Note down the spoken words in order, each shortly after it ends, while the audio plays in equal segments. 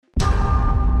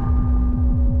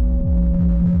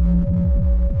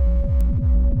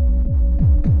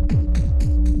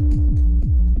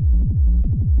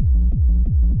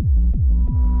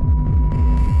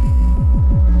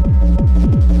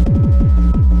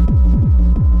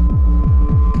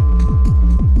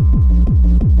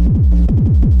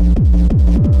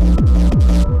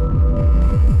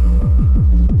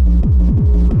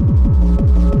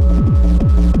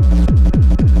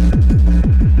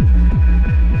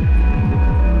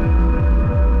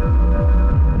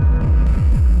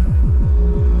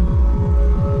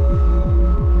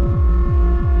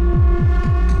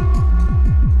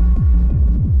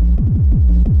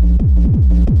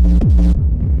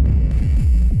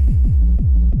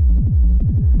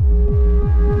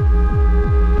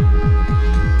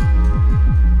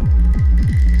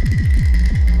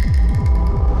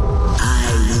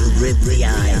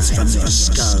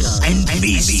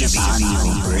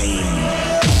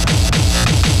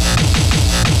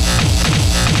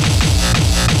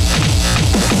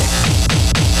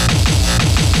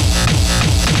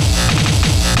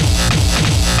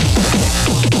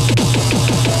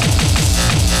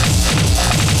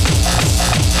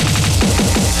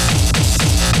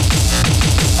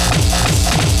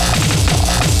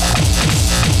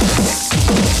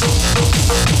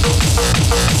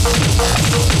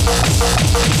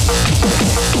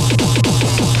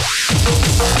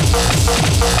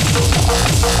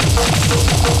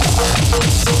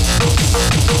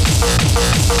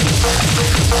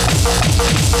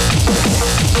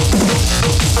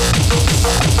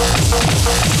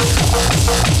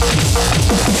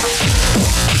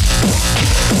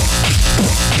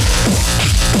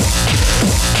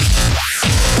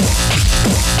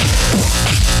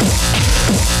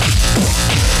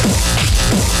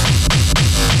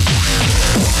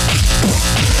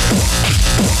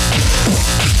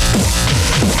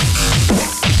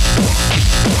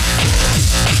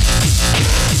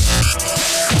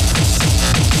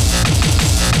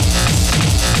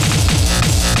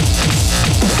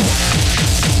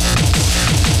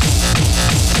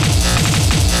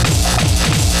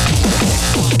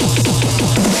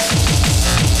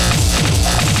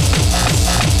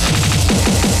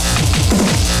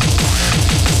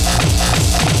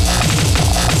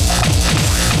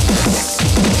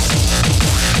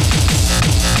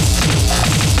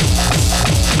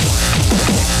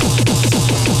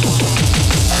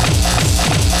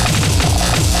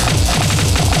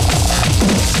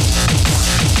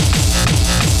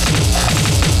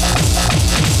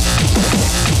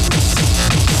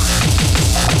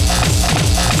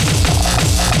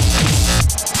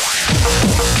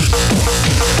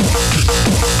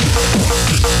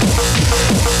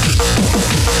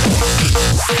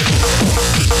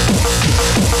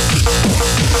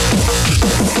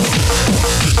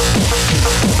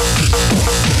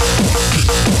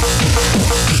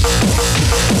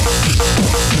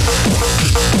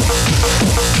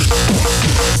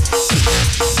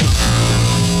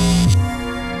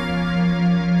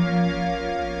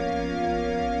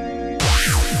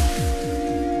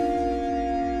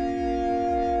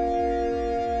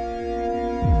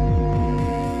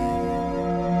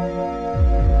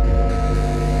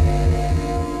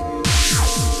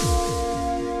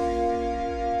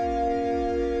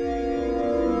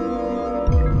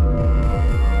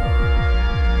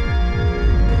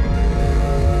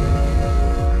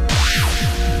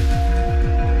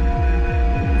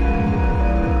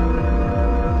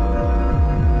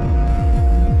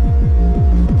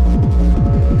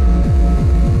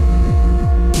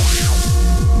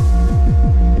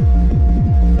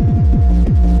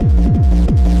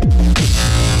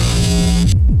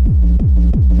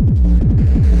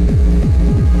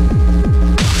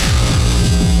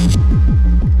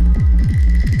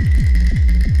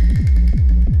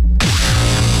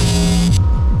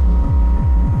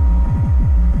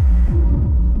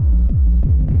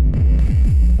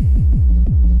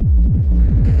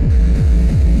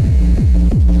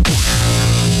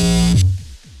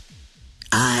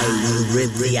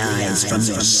from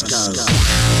your skull.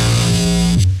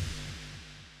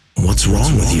 What's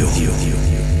wrong with you?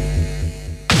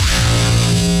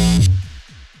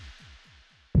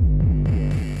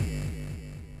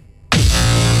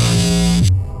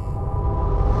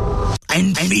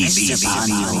 And feast upon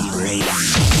your brain.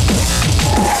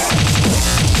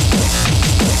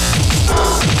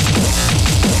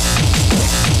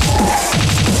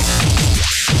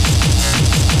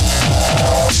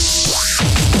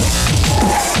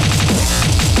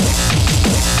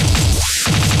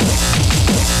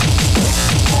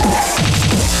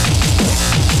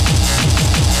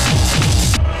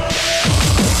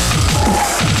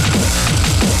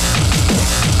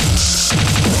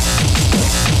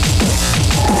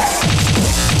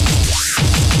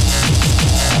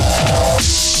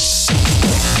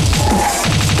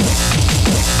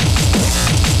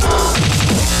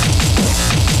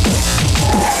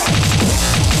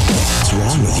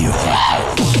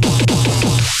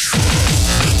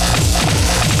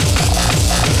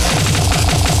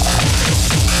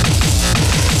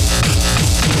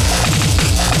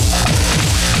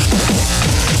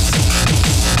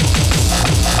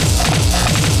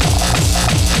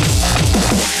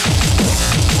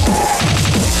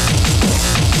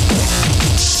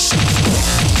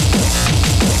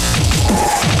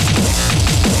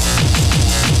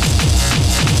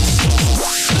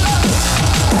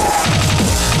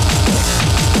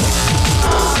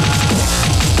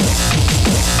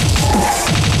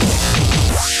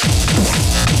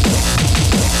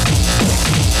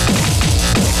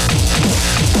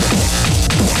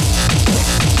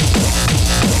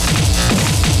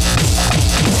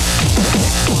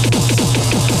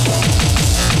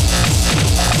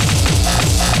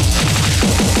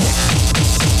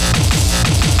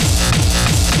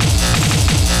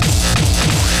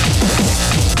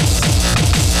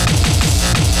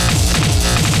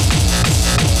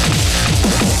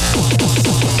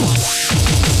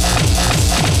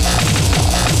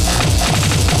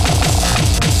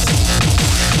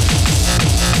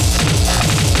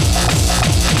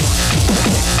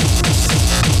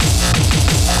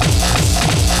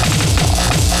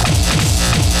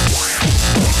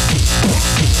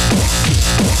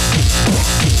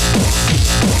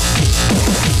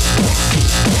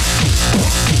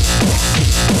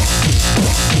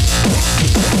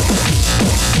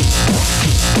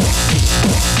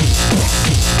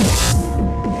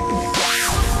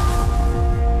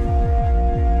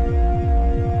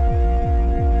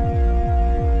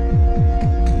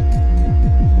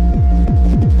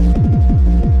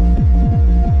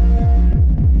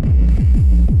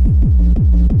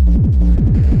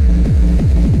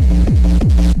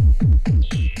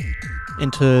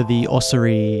 to the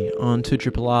Ossery on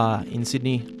 2RRR in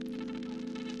Sydney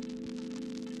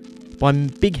by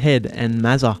Big Head and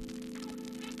Mazza,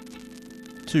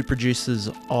 two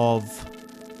producers of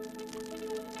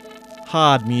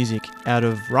hard music out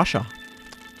of Russia.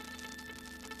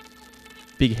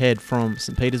 Big Head from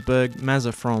St. Petersburg,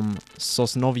 Mazza from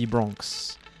Sosnovy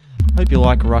Bronx. Hope you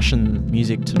like Russian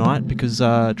music tonight, because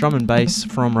drum and bass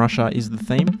from Russia is the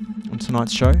theme on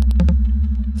tonight's show.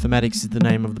 Thematics is the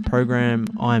name of the program.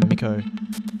 I'm Miko.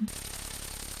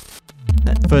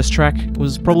 That first track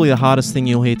was probably the hardest thing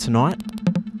you'll hear tonight.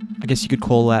 I guess you could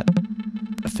call that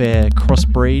a fair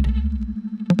crossbreed.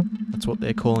 That's what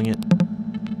they're calling it.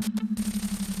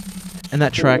 And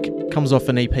that track comes off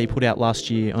an EP put out last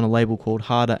year on a label called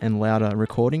Harder and Louder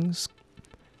Recordings.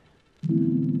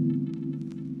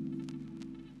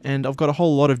 And I've got a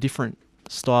whole lot of different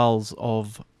styles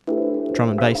of drum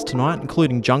and bass tonight,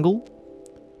 including jungle.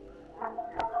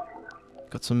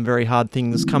 Got some very hard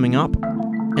things coming up,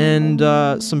 and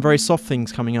some very soft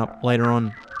things coming up later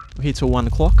on. We're here till 1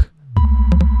 o'clock.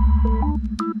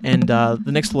 And the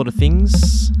next lot of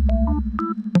things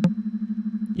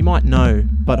you might know,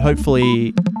 but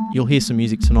hopefully you'll hear some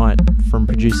music tonight from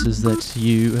producers that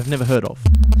you have never heard of.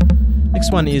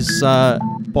 Next one is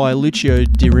by Lucio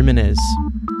Di Rimenez.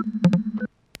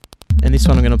 And this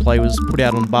one I'm going to play was put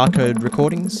out on Barcode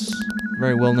Recordings,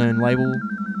 very well-known label,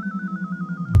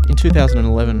 in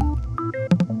 2011,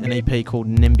 an EP called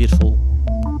Nembeautiful.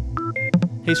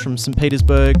 He's from St.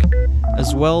 Petersburg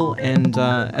as well, and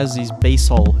as is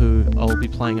B-Soul, who I'll be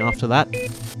playing after that.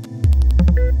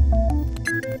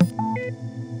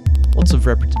 Lots of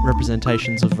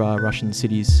representations of Russian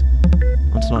cities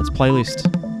on tonight's playlist.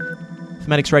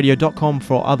 Thematicsradio.com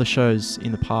for other shows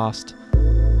in the past.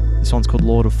 This one's called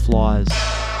Lord of Flies.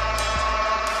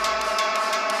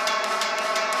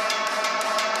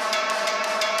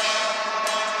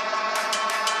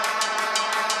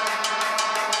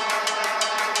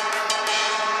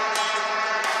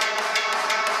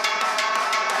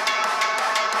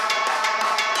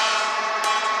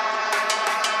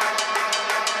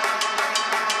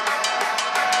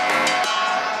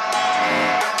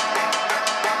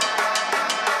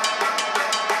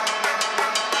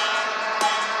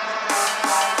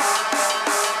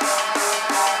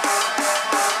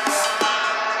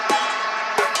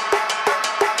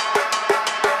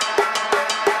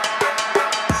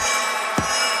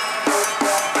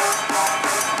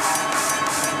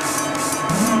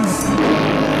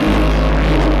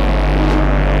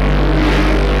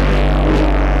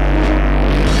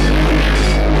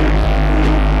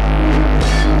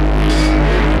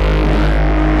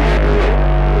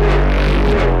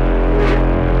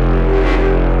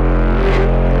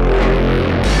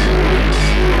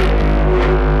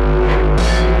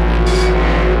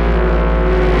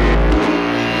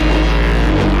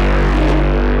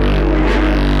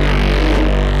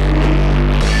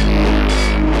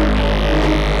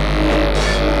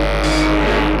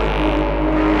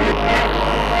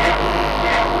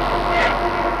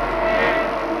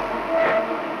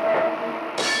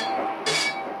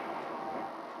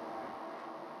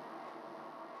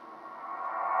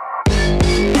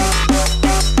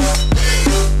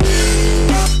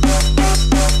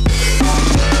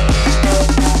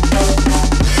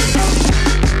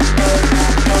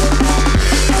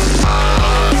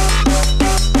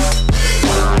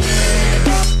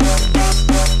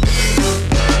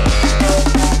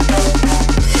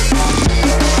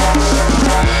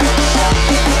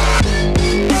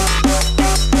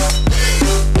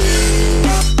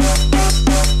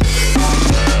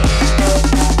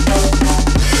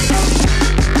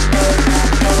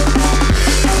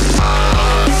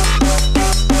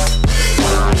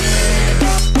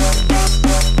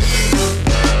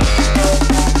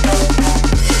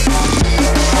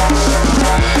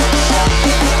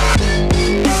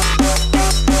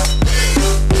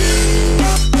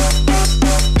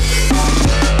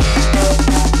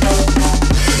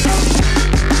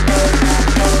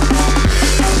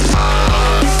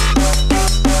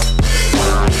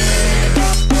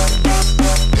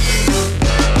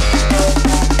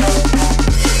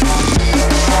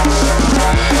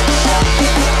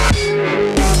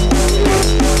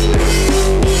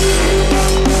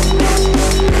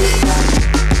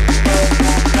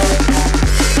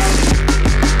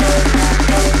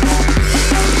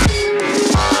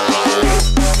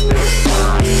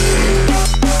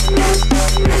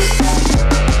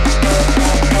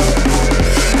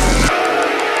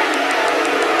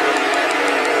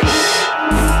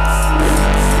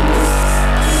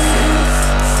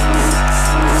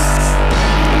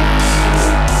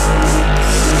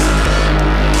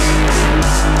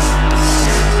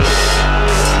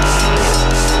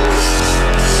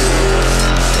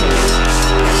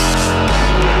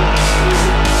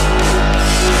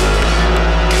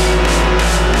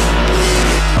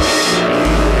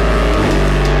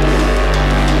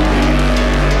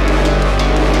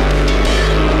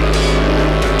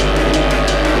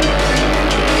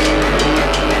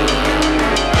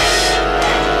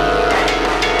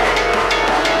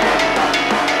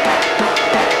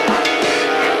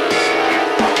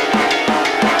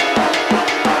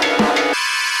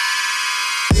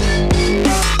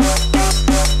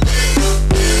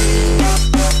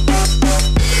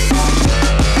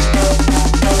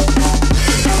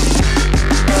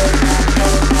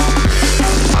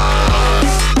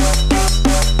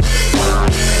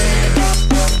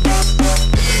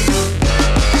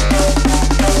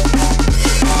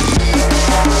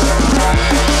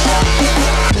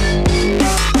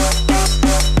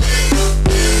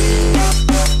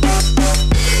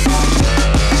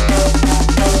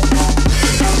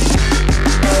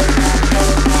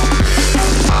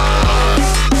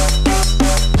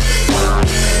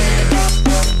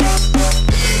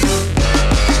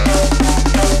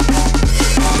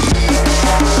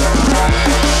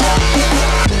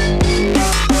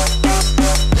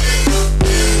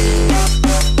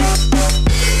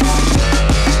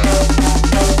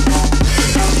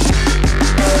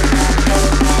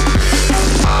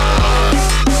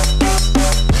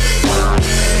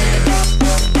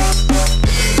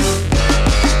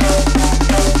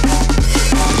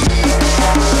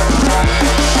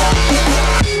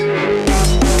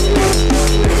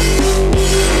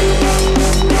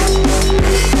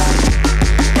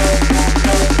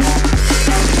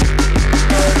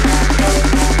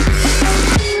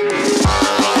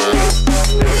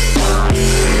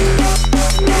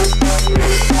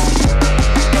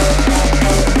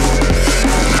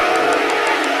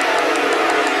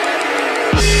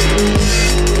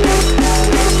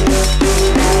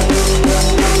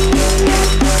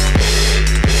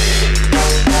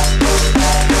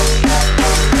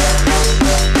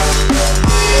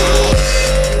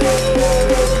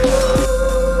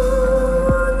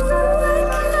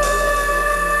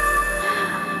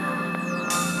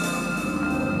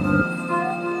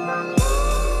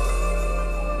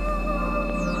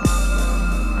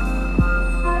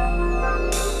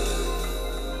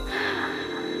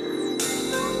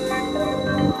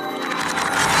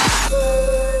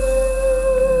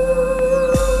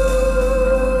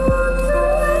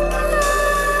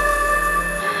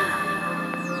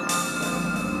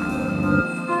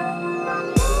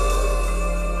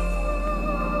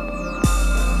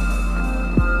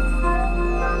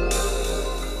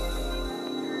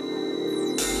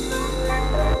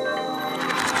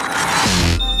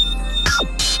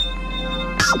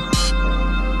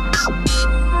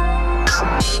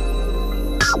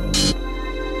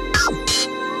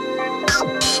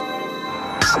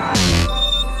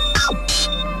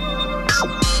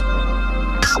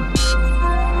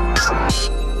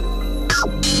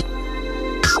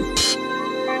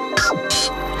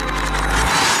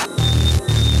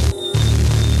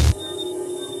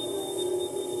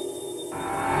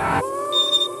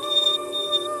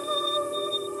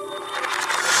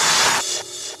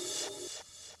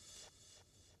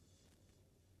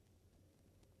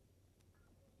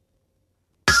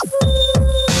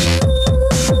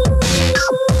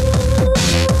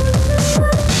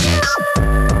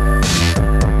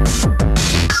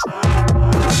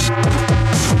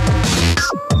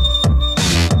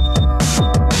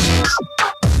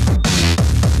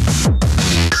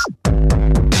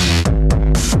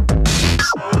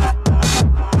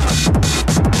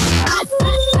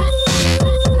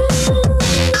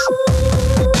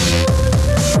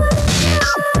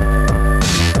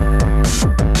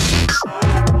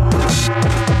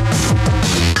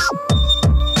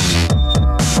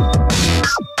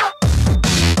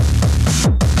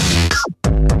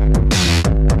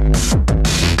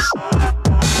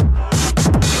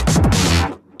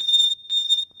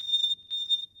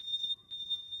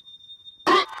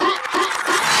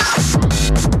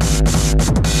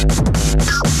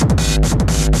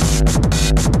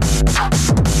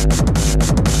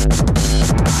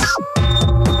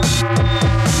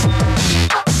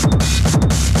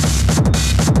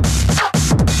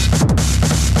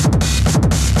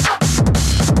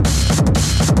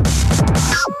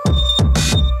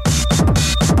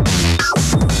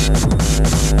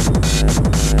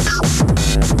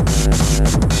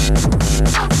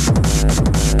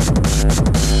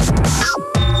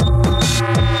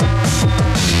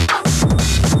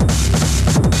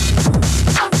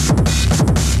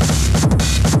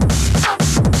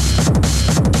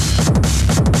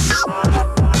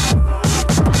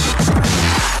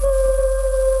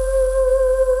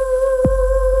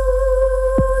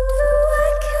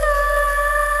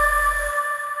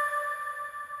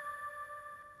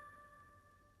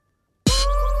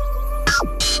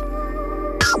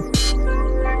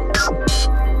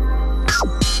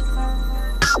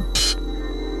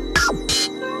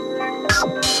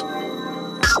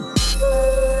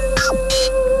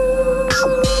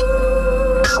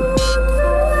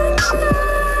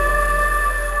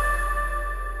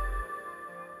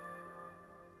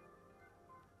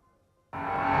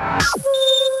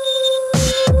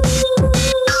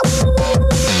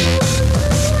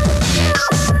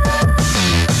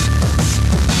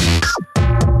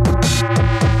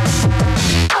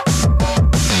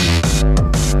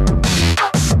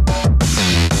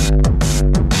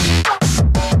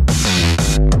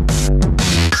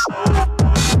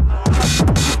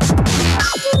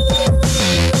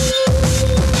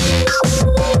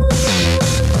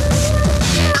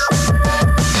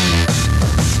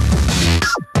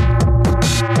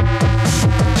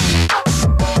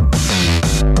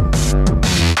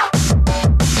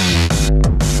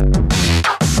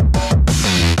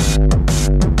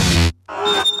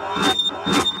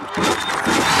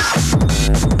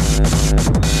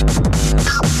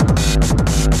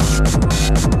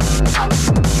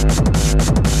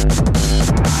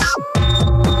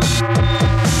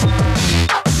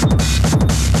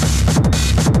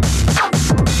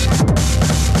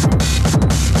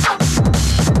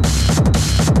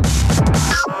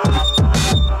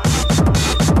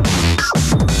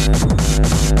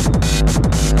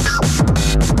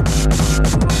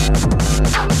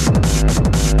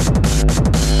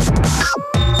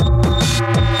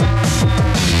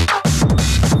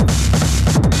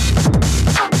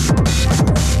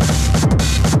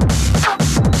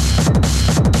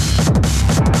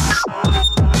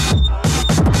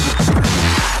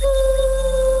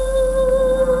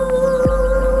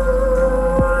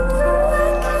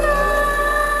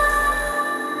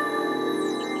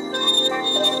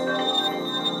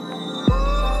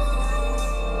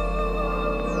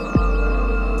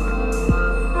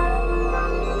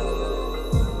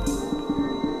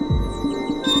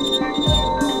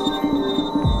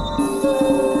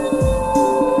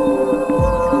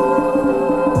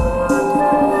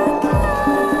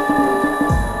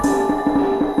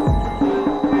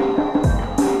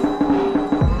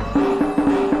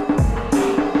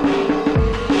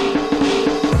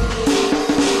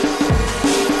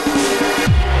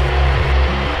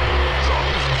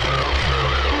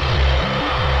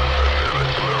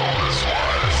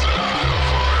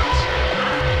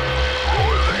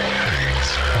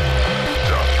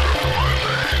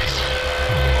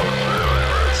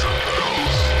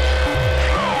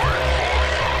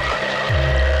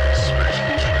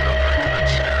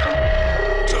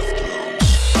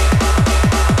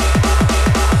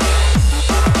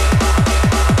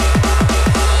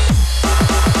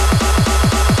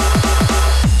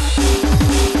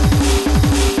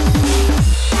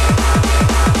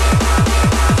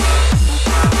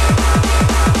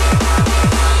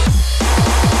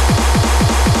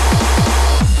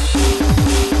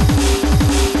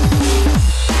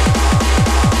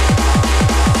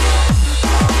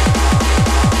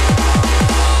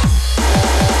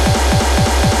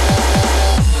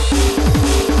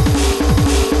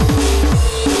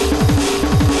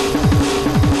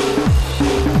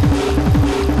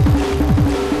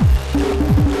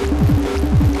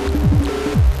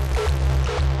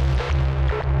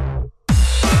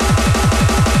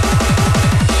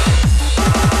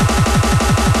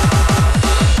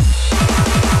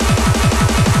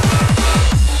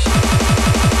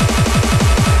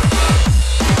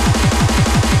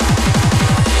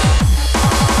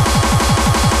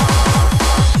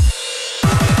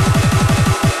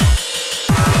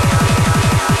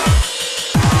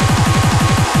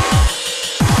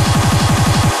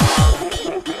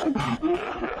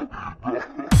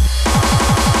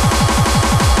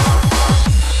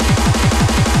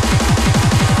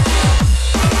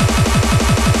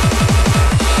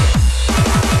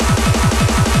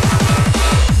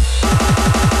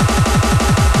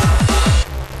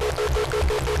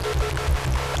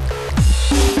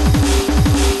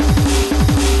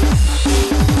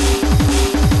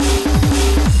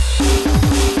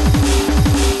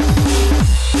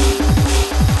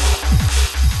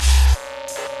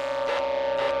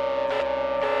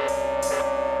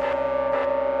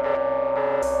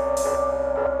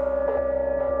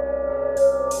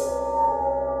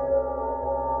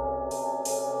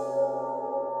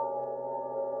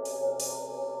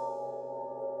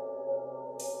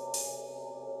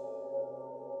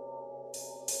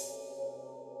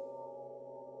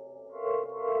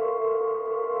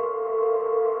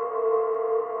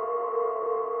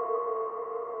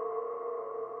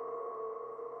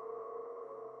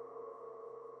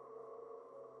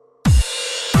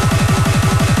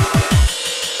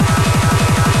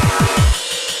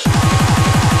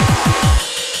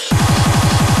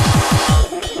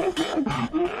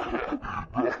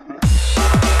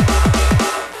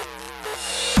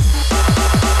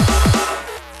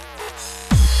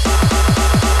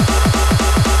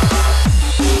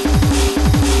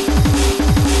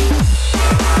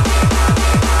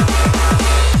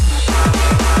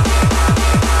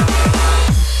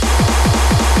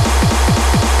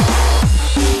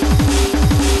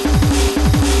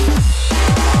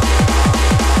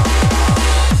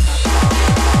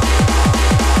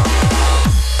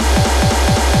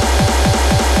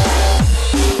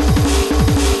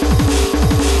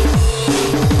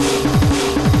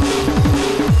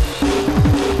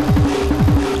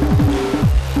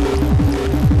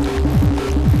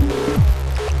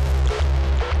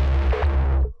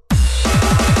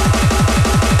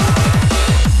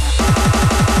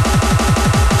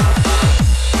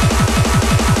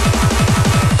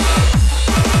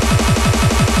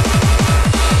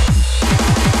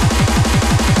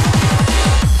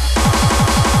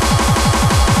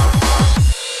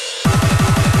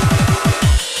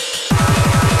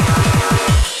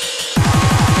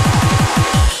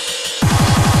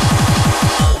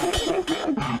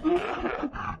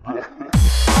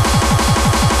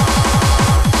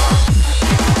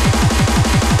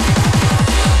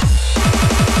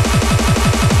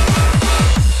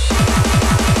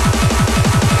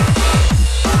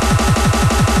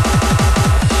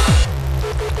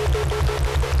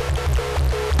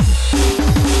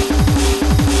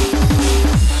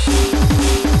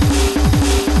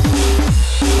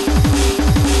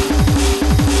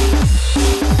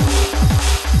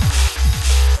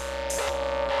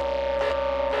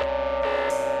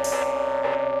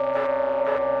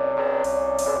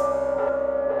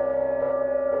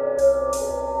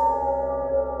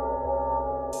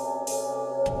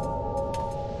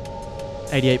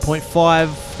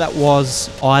 88.5, that was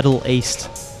Idle East,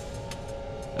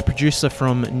 a producer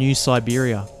from New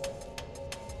Siberia.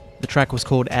 The track was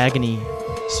called Agony,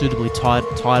 suitably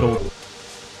titled.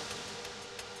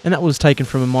 And that was taken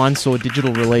from a Mindsaw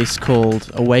digital release called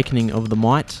Awakening of the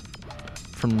Might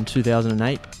from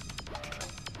 2008.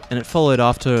 And it followed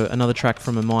after another track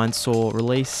from a Mindsaw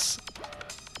release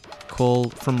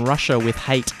called From Russia with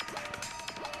Hate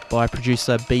by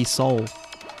producer B Soul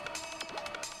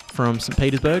from St.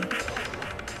 Petersburg.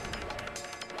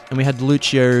 And we had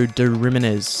Lucio de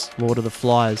Rimenez, Lord of the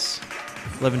Flies,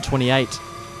 1128.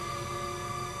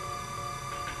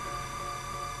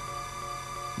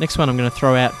 Next one I'm going to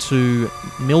throw out to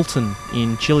Milton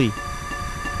in Chile.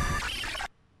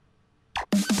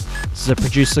 This is a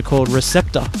producer called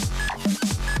Receptor.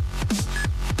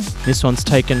 This one's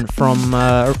taken from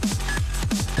a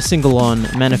single on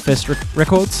Manifest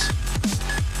Records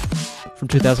from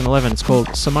 2011. It's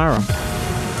called Samara.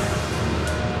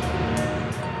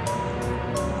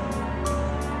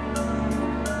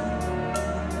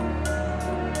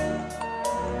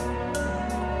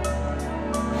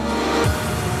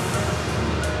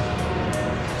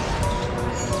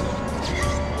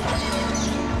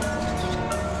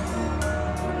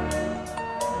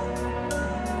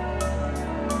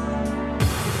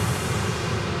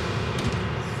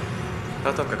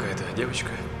 А там какая-то девочка.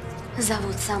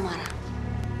 Зовут Самара.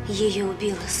 Ее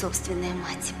убила собственная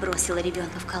мать, бросила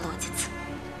ребенка в колодец.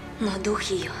 Но дух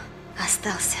ее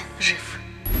остался жив.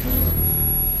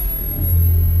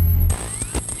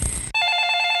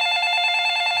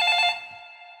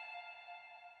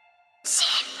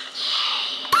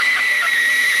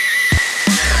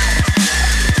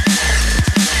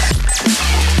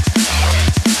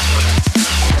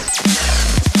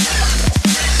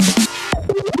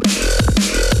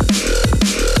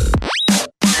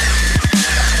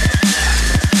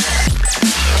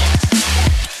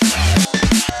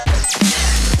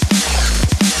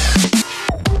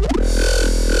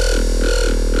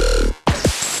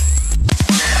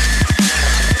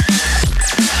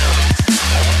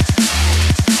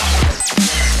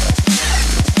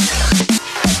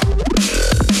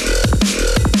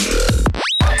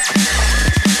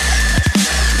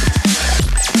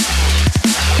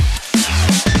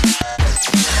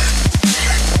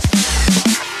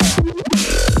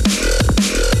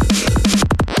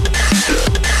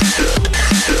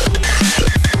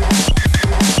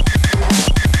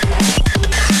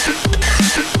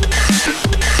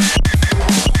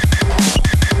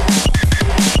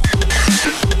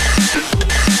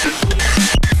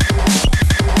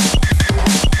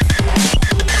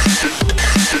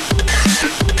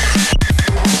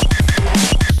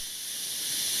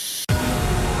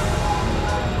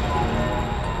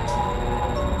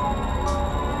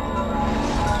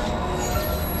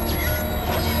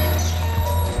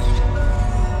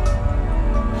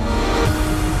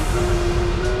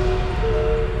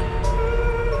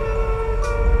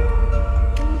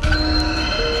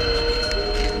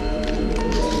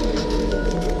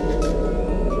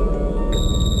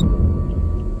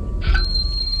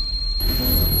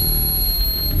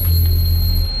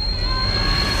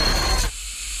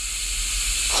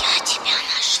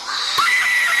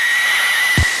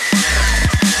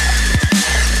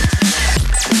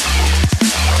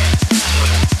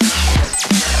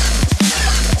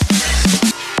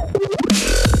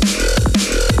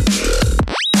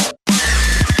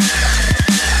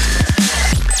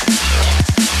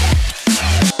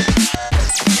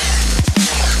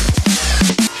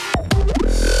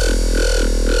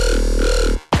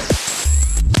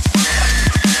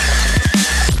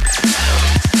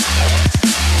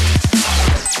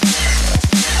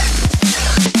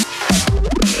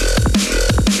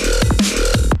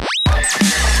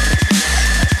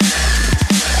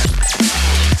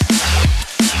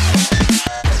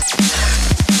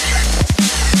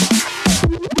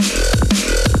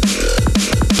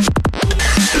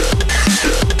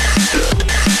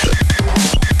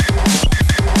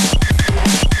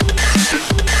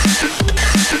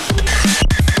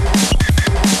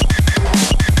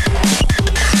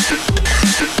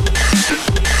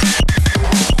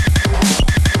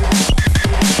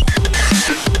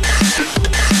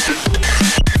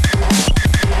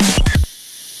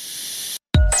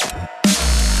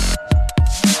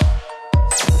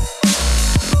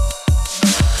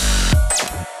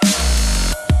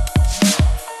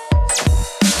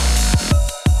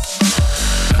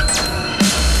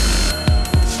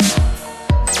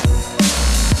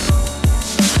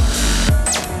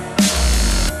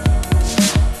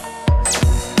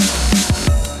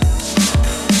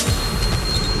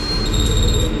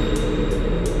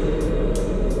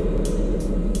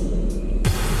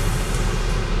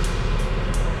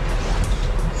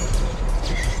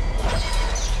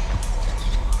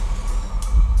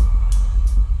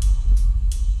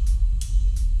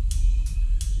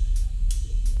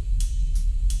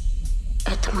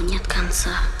 Этому нет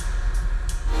конца.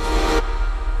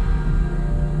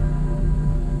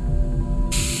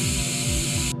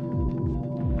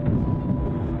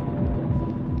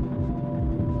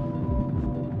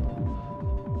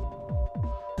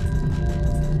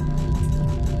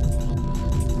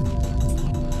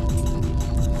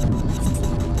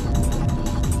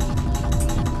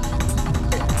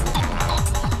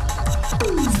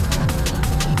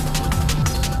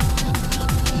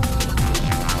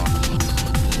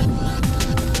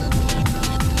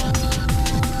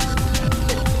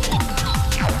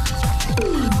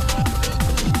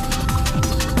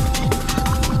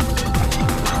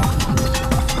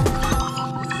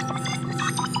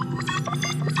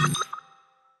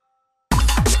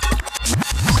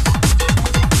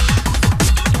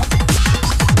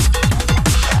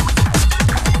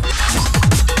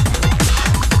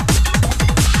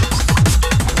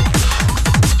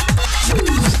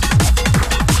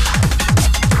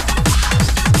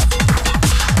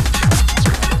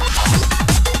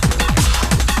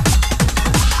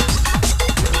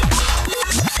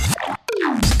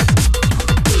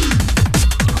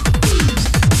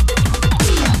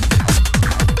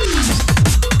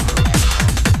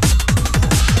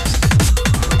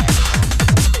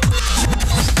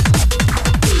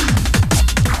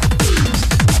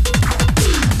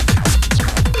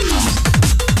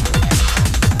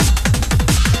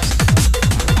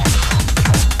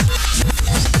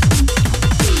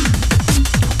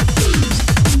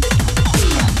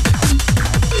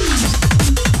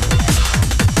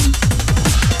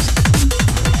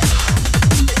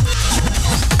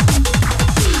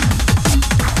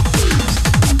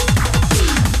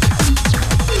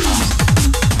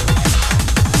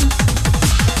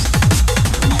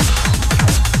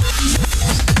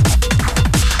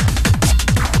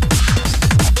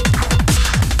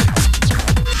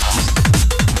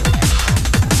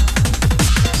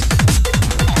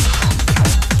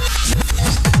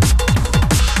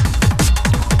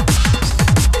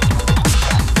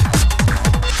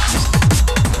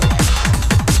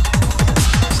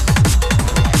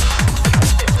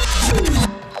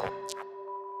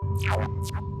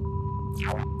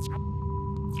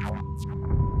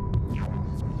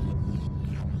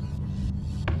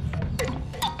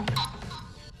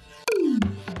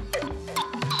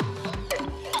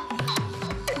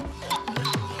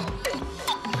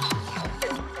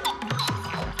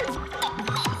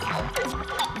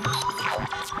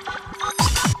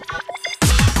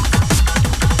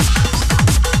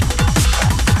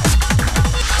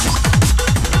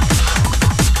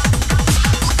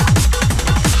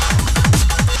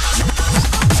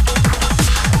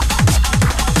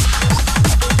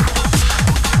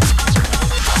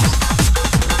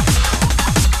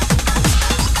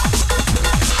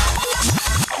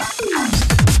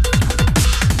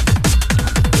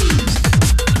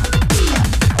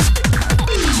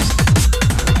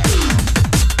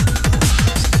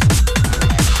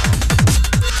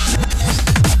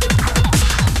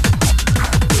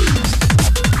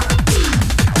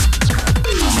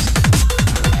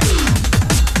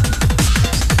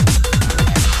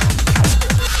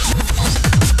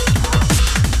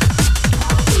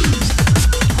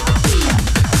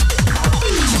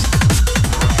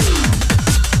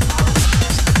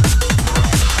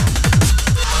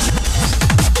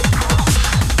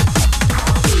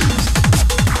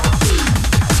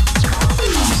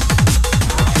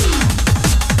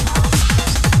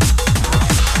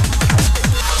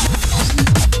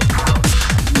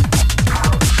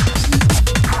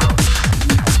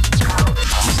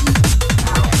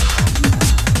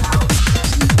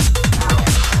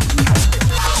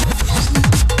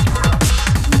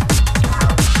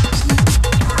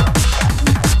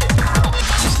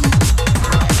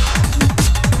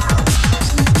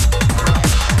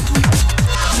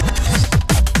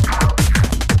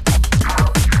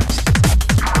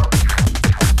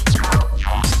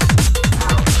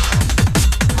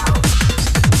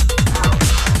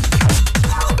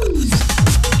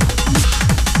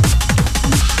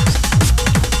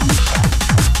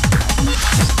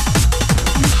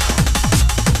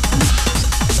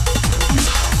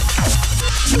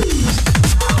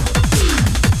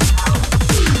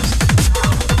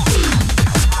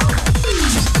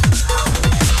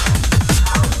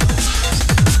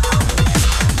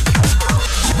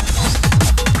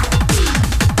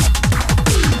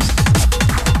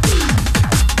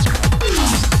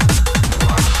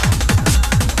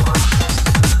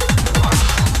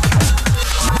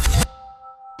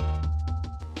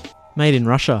 Made in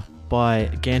Russia by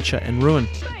Gancha and Ruin,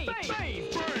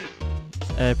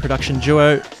 a production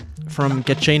duo from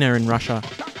Gatchina in Russia.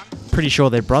 Pretty sure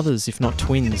they're brothers, if not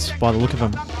twins, by the look of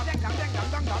them.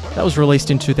 That was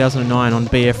released in 2009 on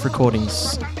BF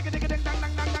Recordings.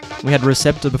 We had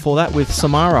Receptor before that with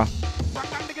Samara.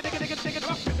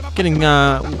 Getting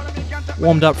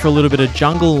warmed up for a little bit of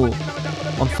jungle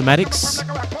on Thematics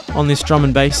on this drum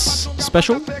and bass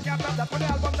special.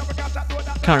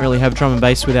 Can't really have drum and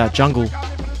bass without jungle.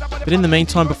 But in the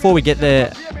meantime, before we get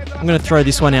there, I'm going to throw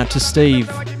this one out to Steve.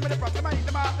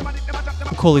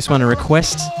 We'll call this one a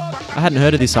request. I hadn't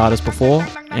heard of this artist before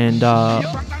and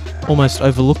almost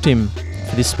overlooked him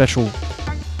for this special.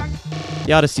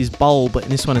 The artist is Bulb and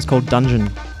this one is called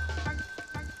Dungeon.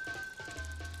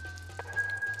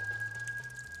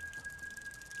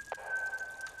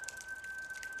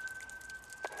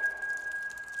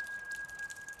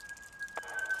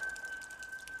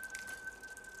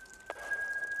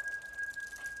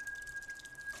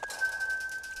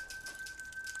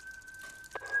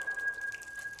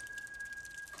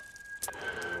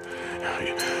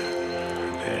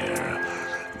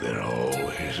 They're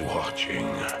always watching.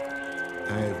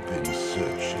 I've been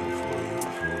searching for you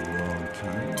for a long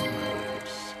time,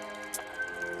 Maris.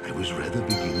 I was rather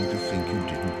beginning to think you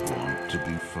didn't want to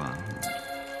be found.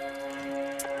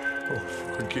 Oh,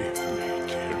 forgive me,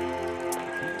 dearie.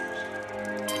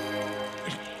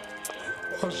 It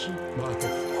wasn't my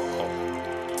fault.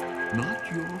 Not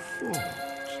your fault.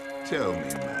 Tell me,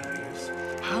 Marius,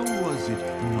 how was it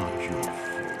not your fault?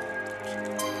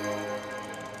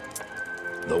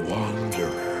 The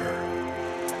Wanderer.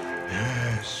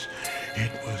 Yes,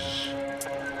 it was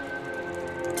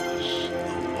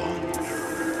the Wanderer.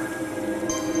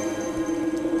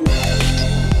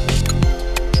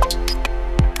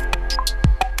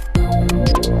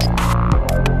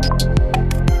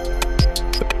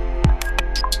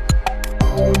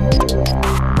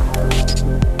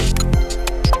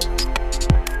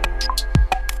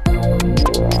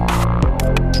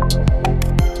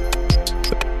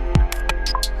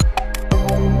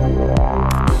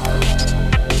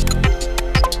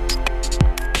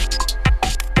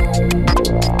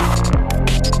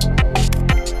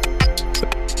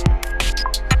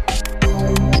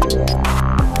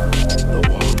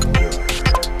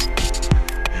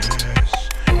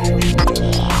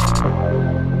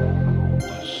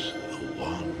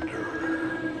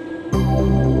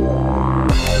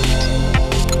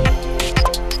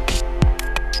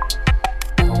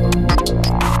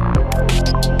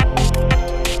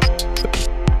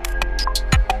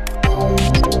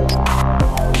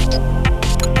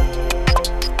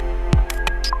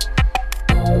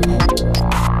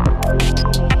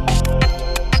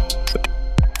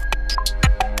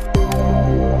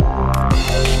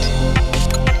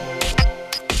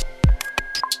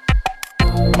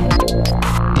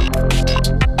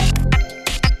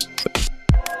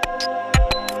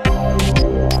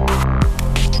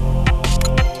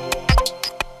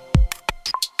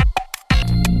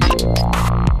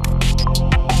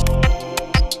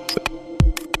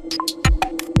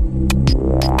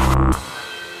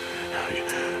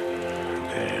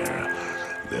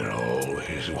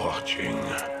 Watching.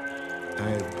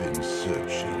 I've been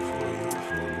searching for you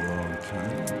for a long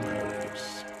time, Maris.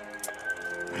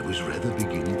 I was rather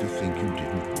beginning to think you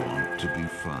didn't want to be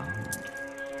found.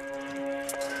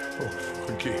 Oh,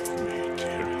 forgive me,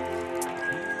 dearie.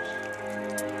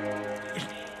 It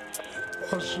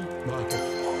wasn't my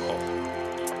fault.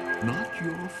 Not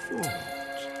your fault.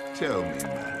 Tell me,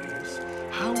 Marius,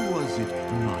 how was it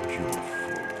not your fault?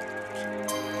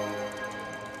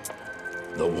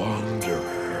 The Wanderer.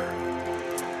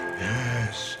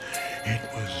 Yes, it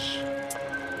was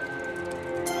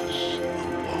the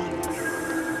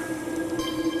Wanderer.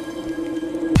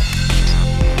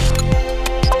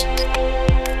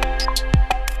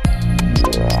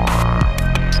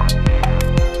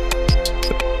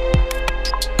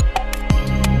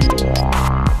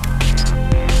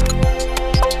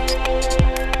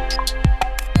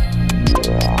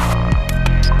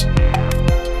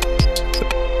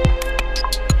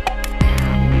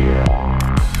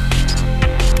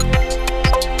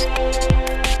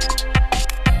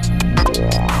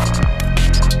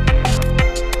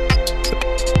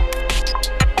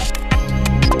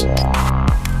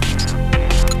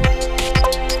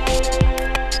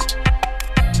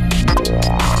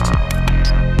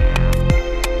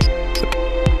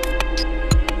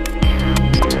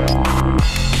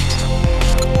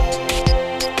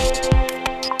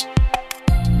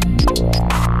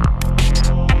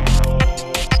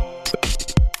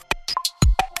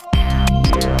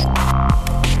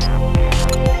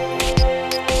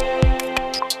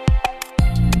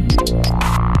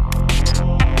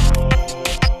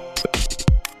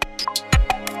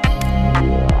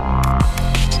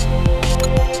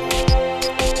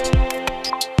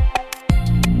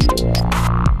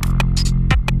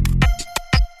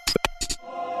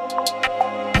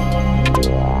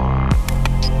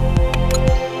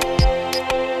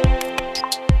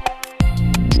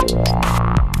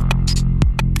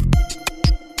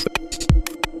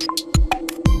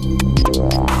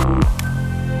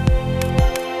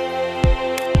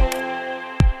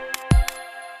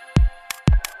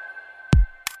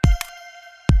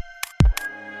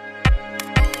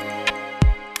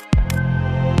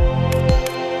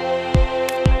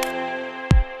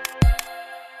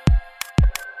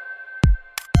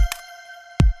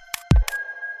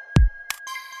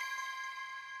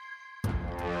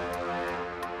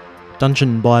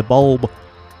 Dungeon by Bulb,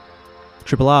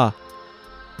 Triple R.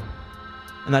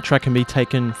 And that track can be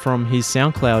taken from his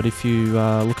SoundCloud if you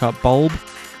look up Bulb.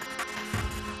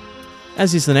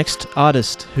 As is the next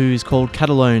artist, who's called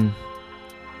Catalone.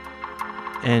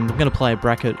 And I'm going to play a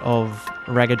bracket of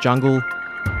Ragga Jungle,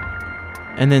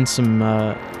 and then some,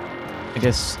 I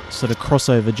guess, sort of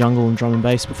crossover jungle and drum and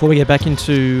bass, before we get back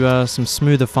into some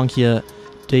smoother, funkier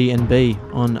D&B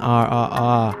on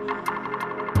RRR.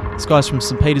 This guy's from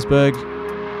St. Petersburg.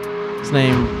 His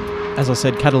name, as I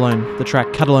said, Catalone. The track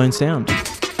Catalone Sound.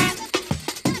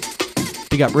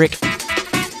 Big up Rick.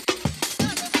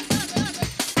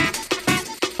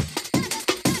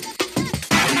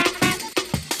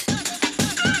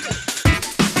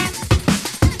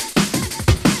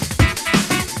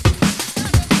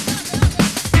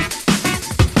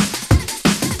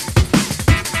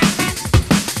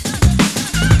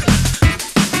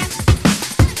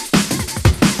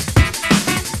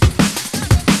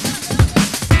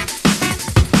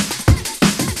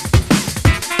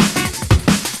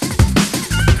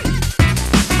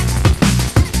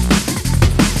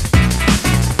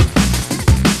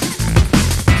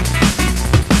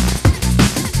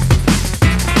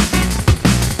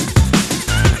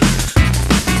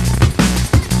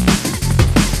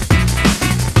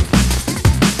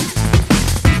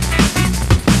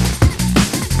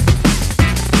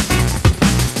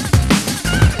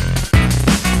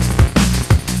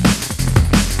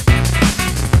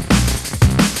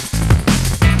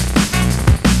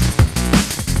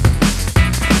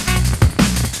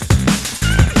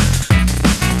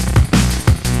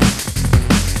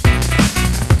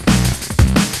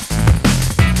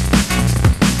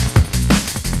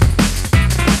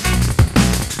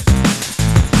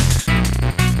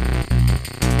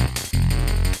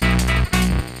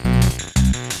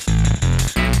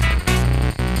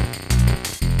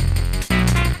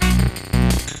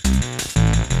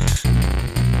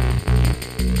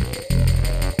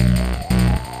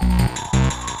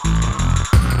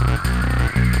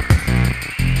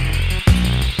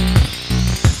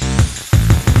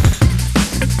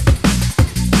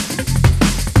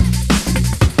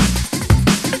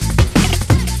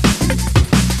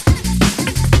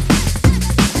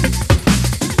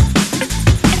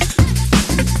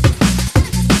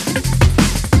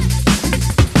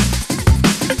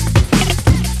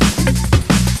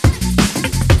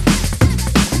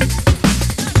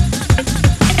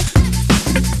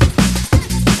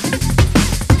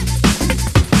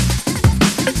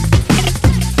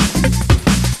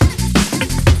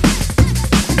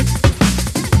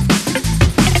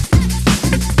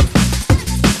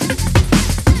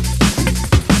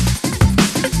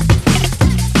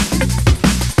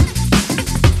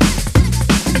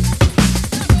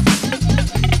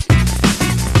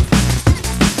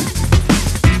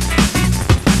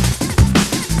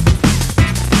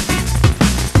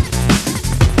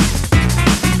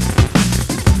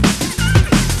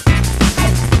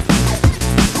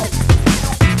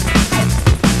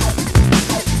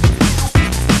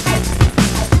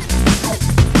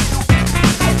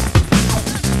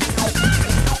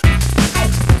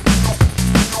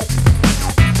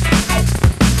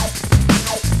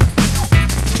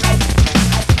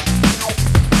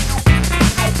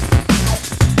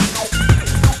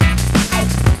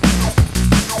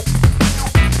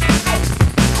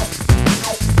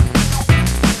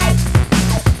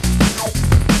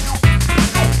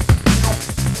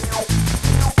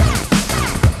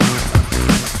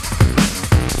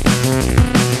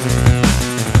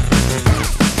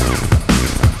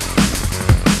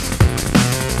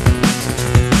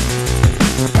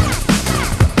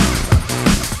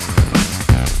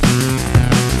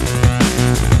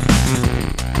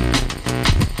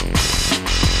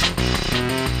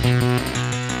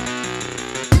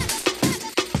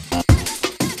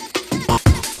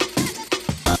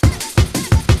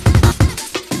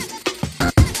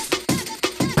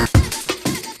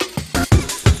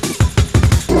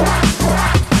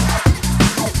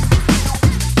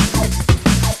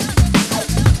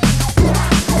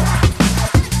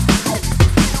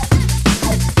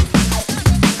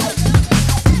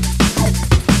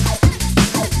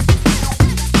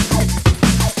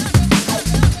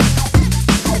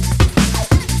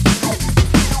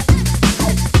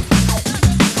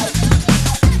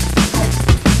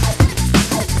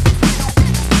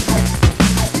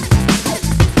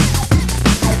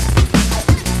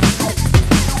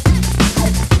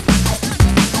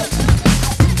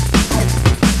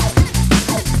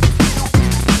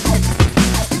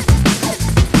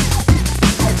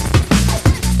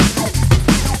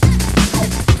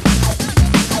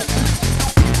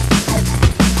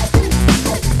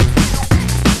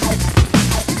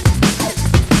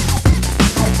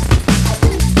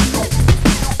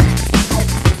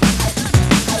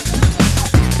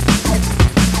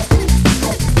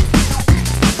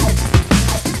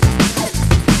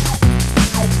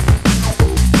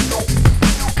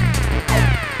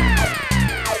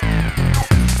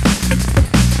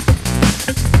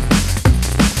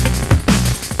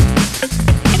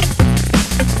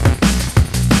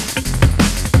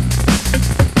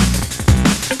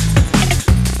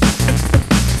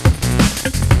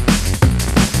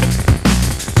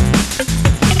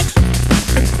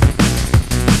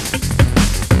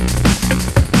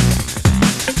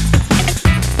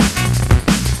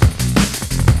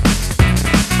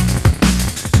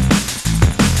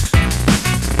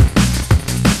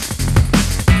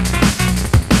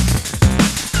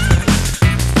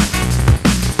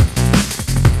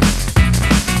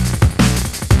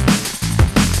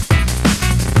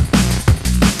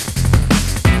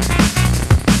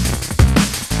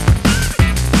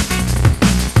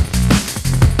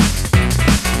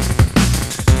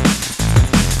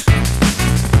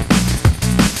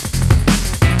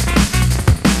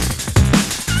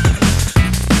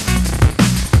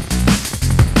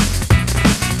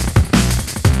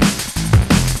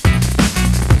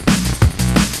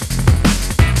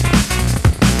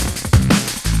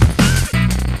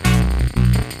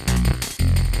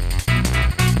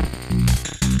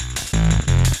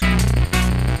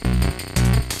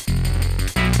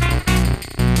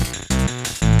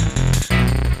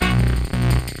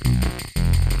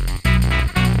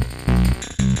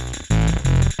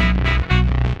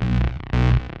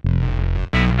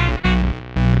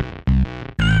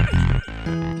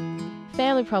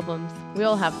 family problems. We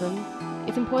all have them.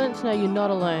 It's important to know you're not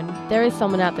alone. There is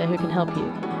someone out there who can help you,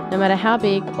 no matter how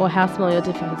big or how small your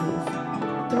difficulties.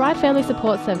 The Right Family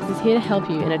Support Service is here to help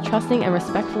you in a trusting and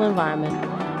respectful environment.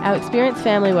 Our experienced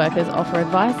family workers offer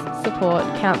advice, support,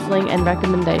 counselling and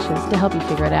recommendations to help you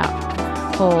figure it out.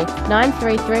 Call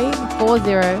 933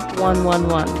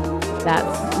 40111.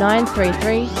 That's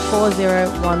 933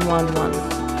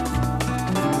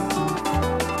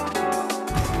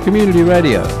 40111. Community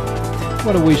radio.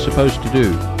 What are we supposed to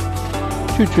do?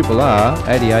 2RRR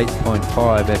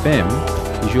 88.5 FM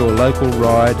is your local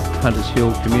Ryde Hunters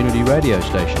Hill community radio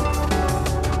station.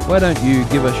 Why don't you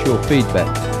give us your feedback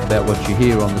about what you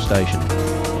hear on the station?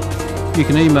 You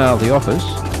can email the office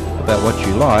about what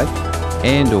you like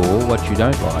and or what you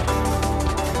don't like.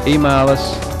 Email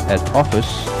us at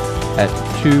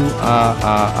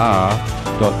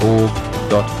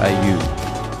office@2rrr.org.au.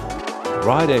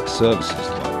 Rydex Services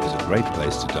Club is a great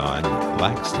place to dine in a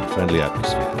relaxed and friendly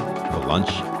atmosphere for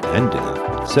lunch and dinner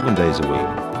 7 days a week,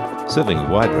 serving a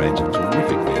wide range of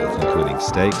terrific meals including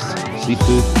steaks,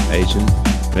 seafood, Asian,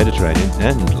 Mediterranean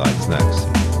and light snacks.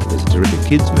 There's a terrific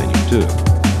kids menu too.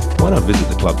 Why not visit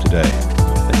the club today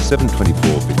at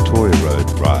 724 Victoria Road,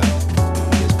 Ryde.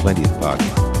 There's plenty of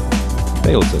parking.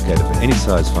 They also cater for any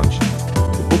size function.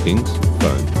 For bookings,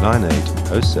 phone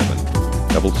 9807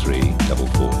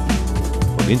 3344.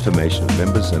 For information on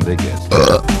members and their guests.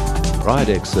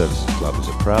 Rydex Services Club is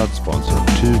a proud sponsor of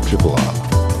 2RRR.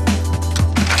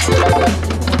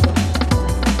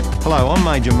 Hello, I'm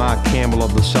Major Mark Campbell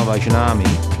of the Salvation Army.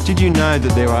 Did you know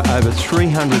that there are over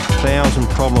 300,000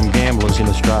 problem gamblers in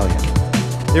Australia?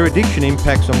 Their addiction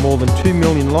impacts on more than 2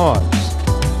 million lives.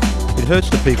 It hurts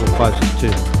the people closest to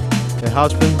them, their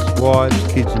husbands, wives,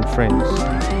 kids and friends.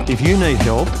 If you need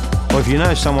help, or if you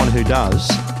know someone who does,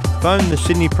 phone the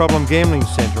Sydney Problem Gambling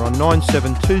Centre on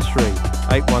 9723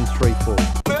 8134.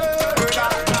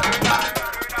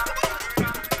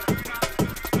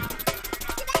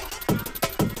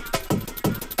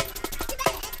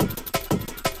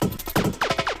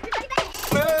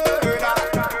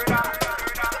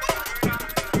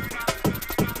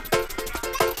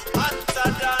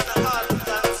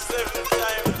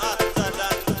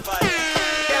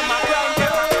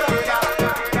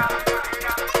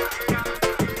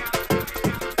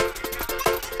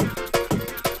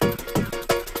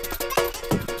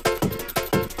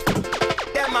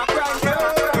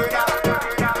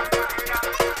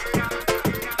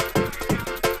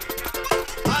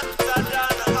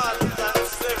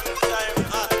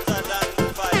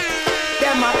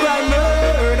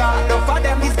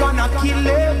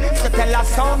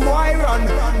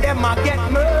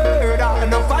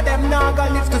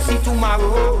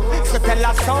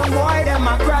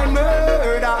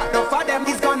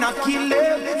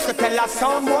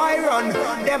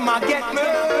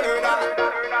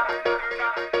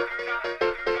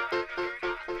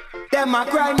 Them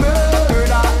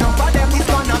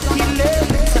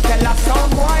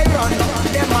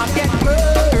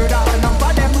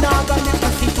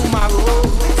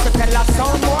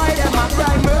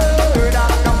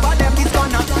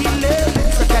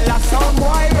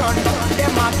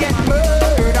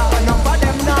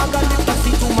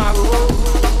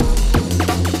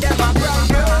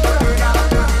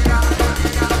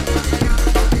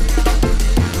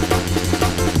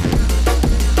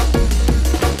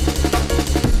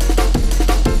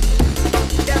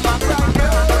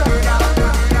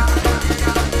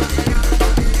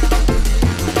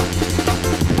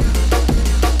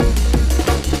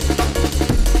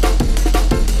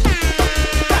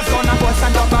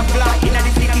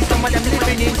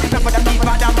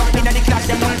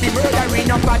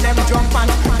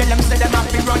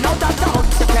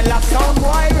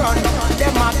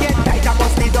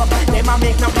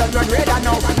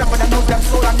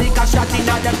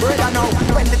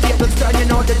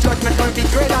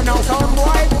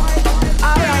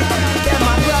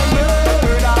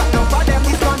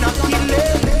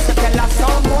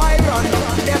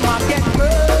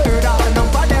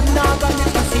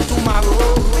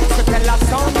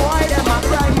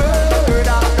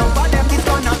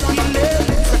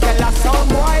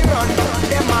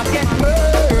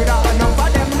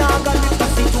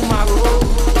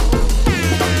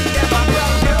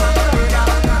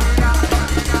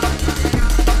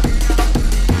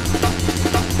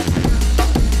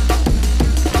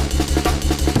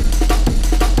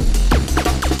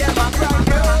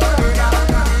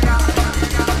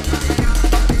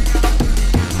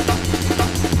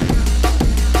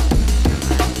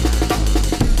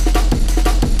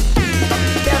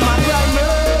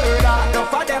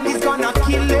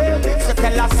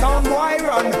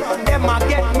a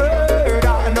get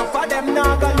murder.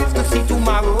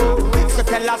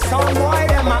 a sound boy,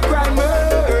 them a crime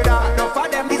murder. No for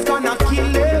them is gonna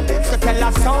kill them. So tell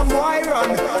a sound boy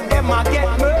run, them a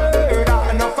get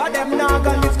murder. No for them not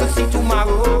gonna live to see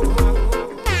tomorrow.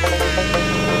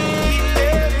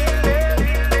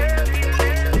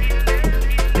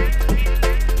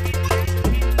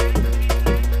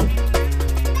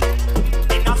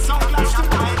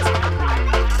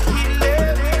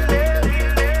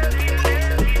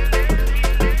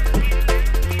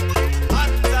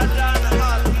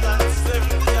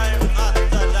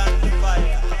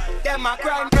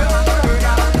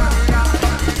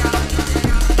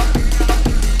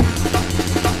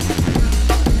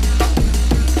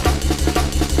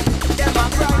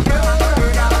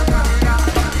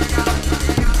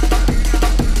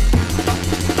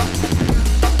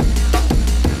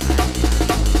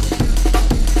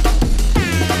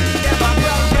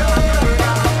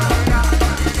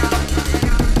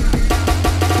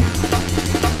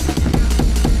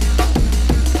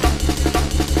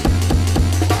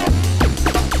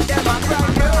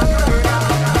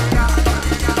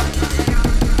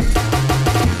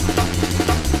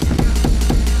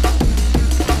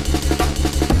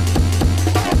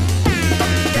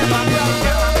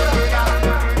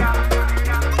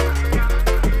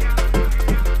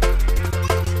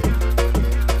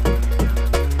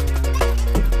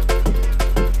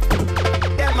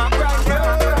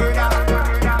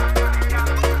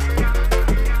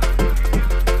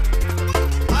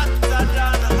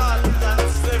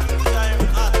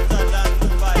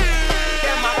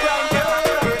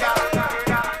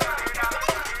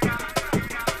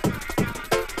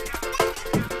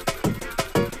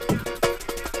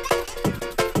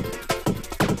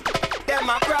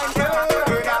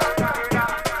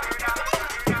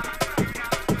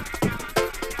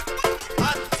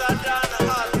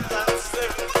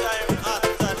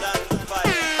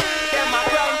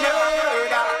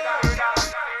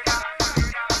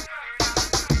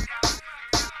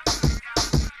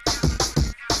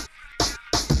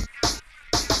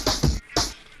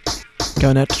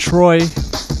 Going out to Troy.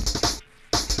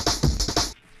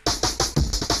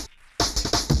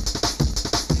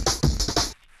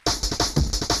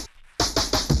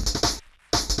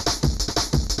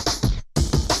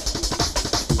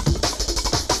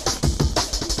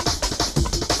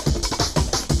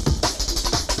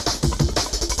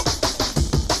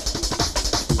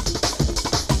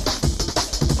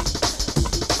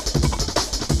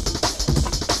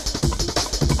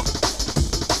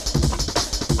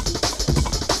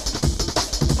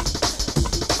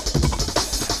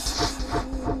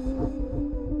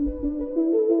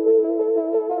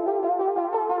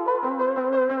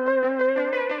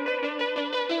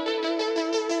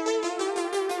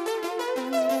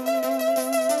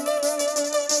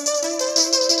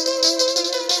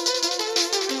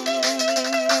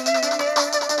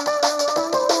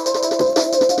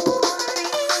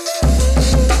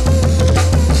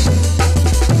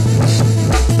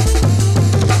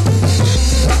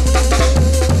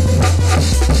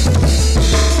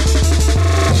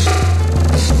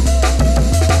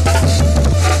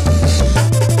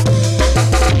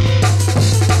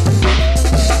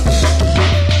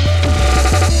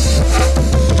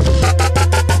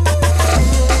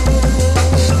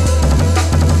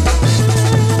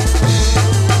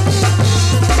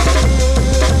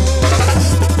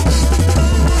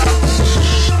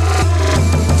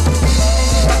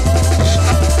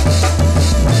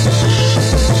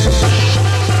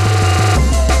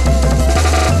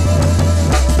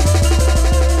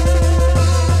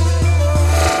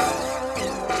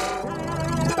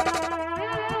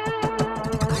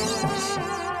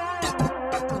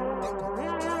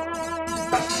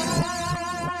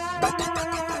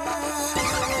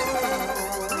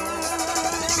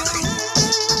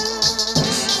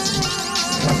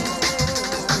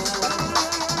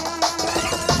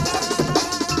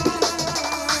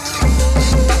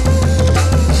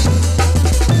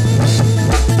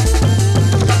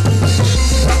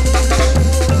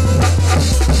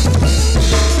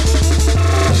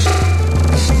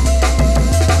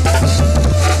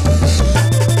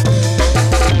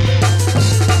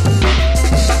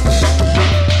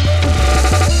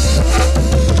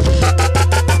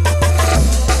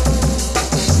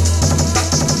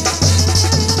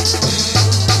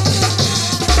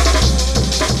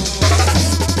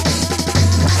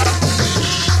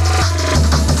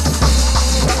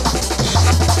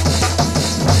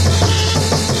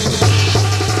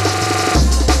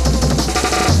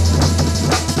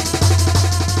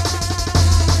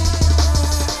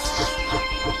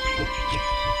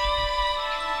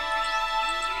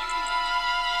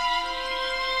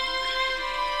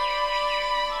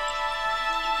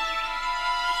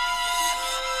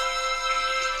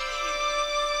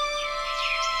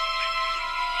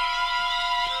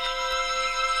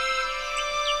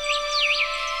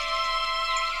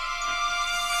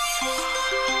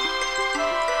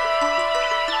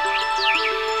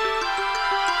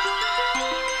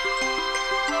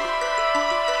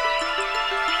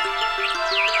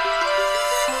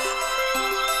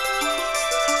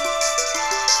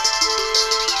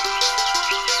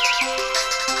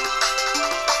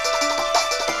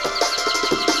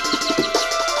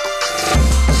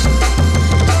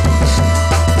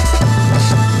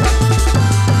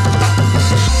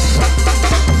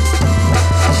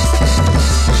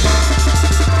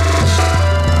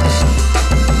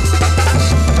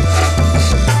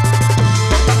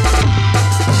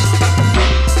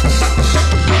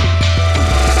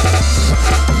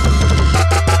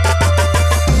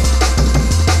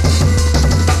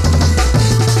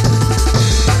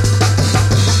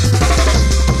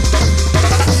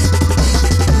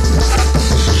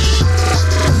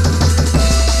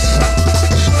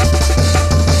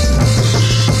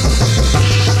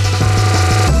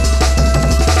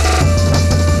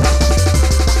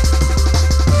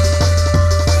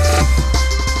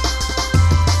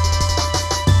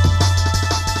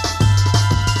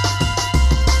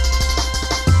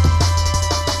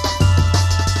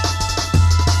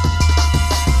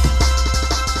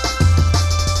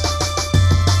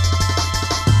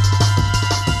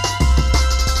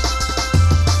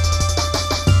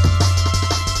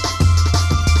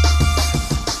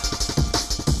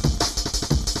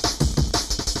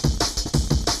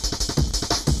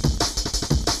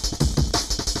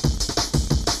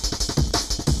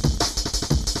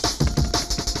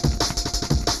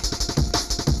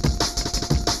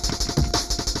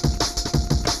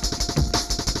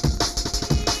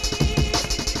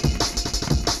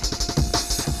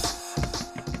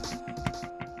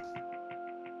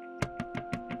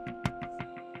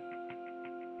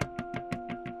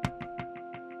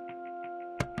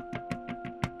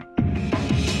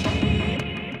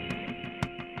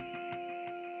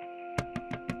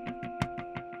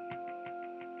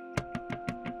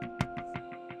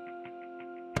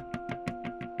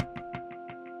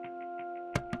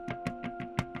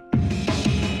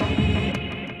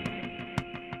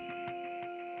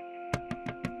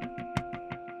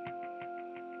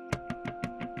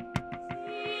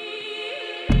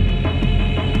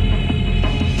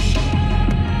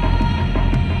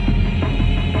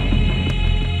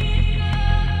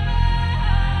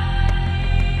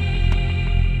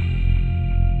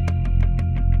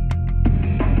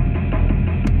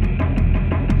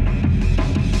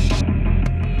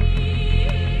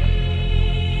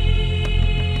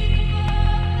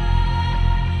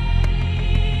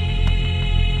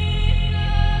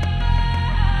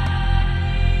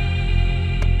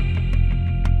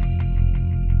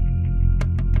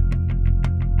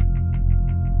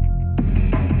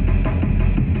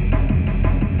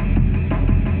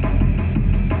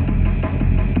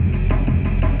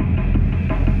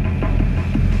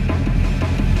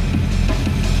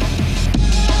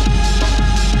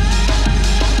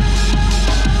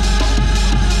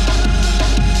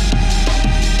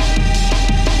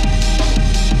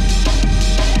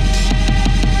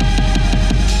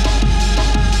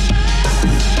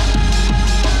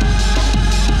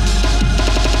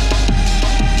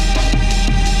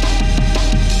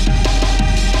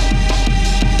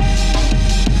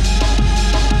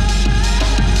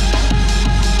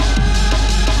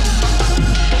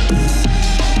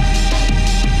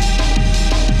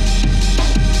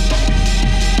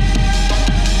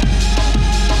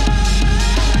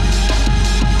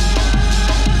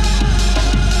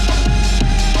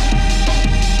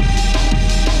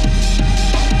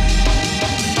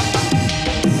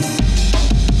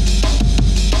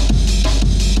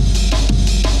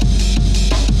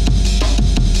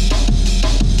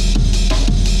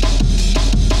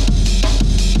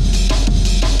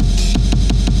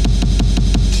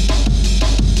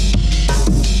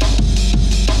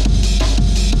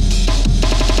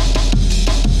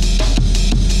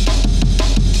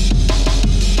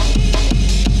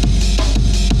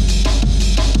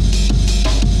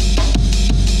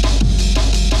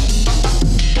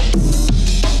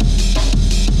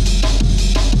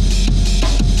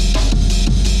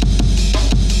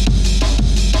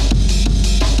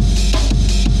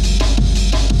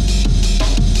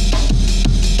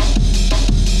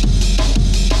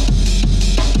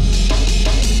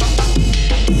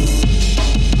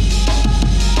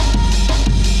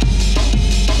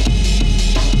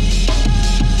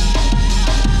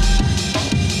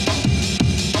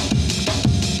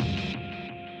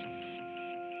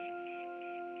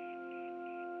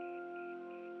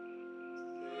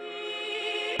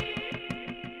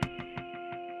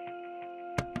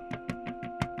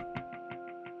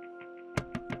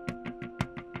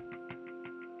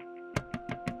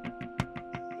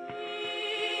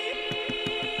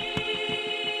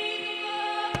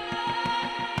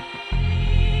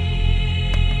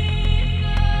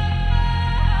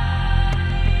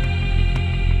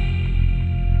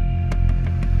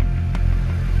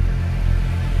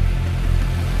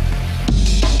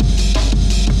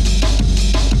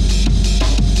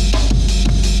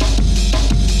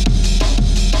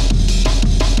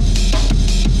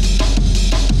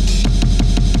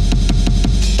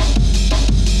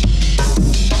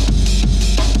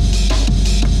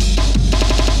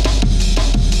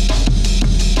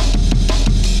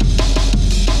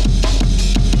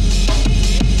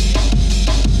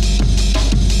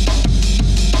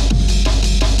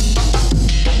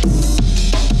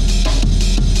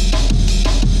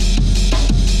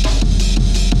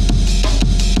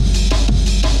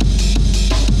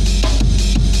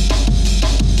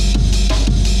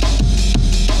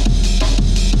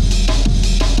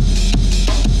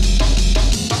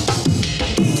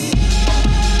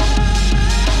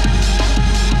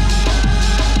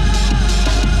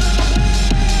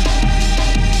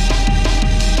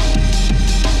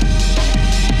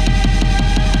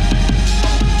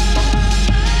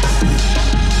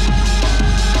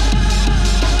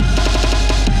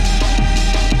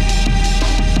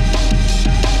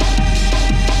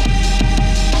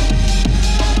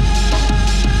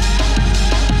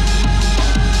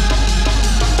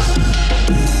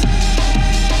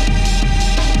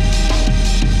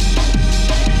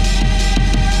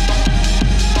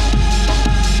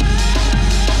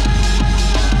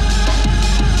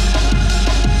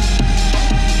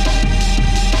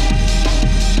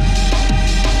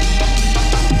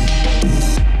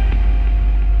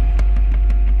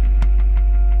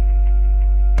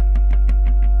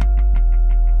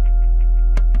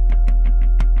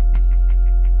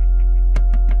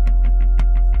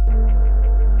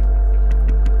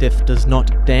 Death Does Not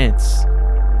Dance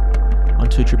on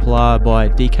 2RRR by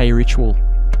DK Ritual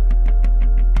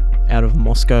out of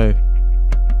Moscow.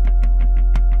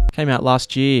 Came out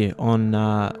last year on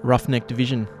Roughneck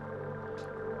Division.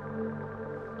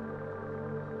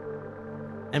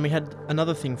 And we had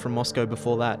another thing from Moscow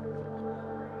before that.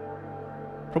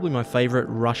 Probably my favourite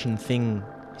Russian thing.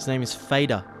 His name is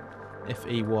Feyder,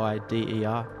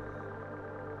 Feyder.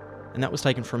 And that was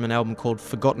taken from an album called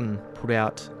Forgotten, put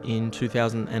out in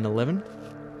 2011.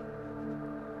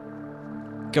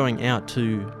 Going out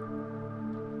to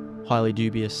Highly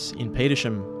Dubious in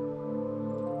Petersham.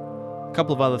 A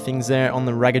couple of other things there on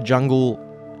the Ragga Jungle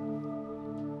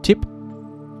tip.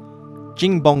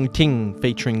 Jing Bong Ting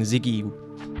featuring Ziggy,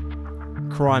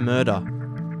 Cry Murder,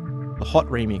 the Hot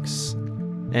remix.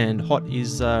 And Hot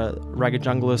is a Ragga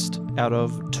Junglist out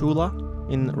of Tula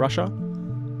in Russia.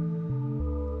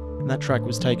 And that track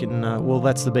was taken,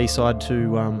 that's the B-side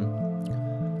to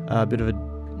a bit of a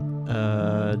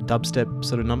dubstep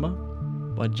sort of number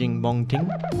by Jing Bong Ting.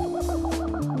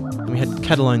 And we had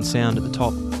Catalone Sound at the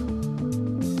top.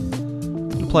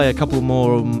 We'll play a couple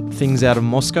more things out of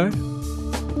Moscow.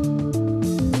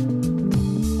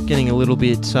 Getting a little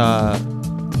bit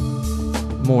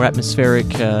more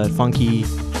atmospheric, funky,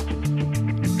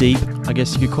 deep, I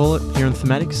guess you could call it, here on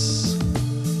Thematics.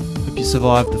 Hope you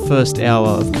survived the first hour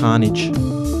of carnage.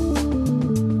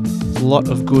 There's a lot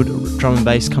of good drum and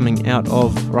bass coming out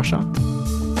of Russia.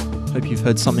 Hope you've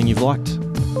heard something you've liked.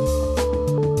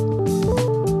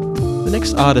 The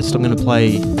next artist I'm going to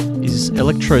play is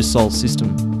Electro Soul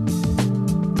System.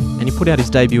 And he put out his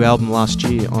debut album last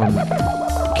year on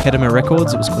Kedema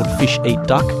Records. It was called Fish Eat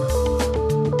Duck.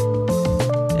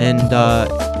 And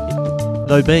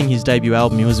though being his debut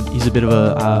album, he's a bit of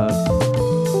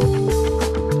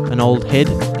an old head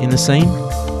in the scene.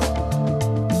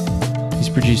 He's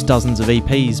produced dozens of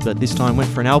EPs, but this time went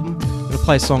for an album. I'm going to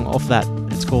play a song off that.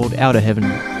 It's called Outer Heaven.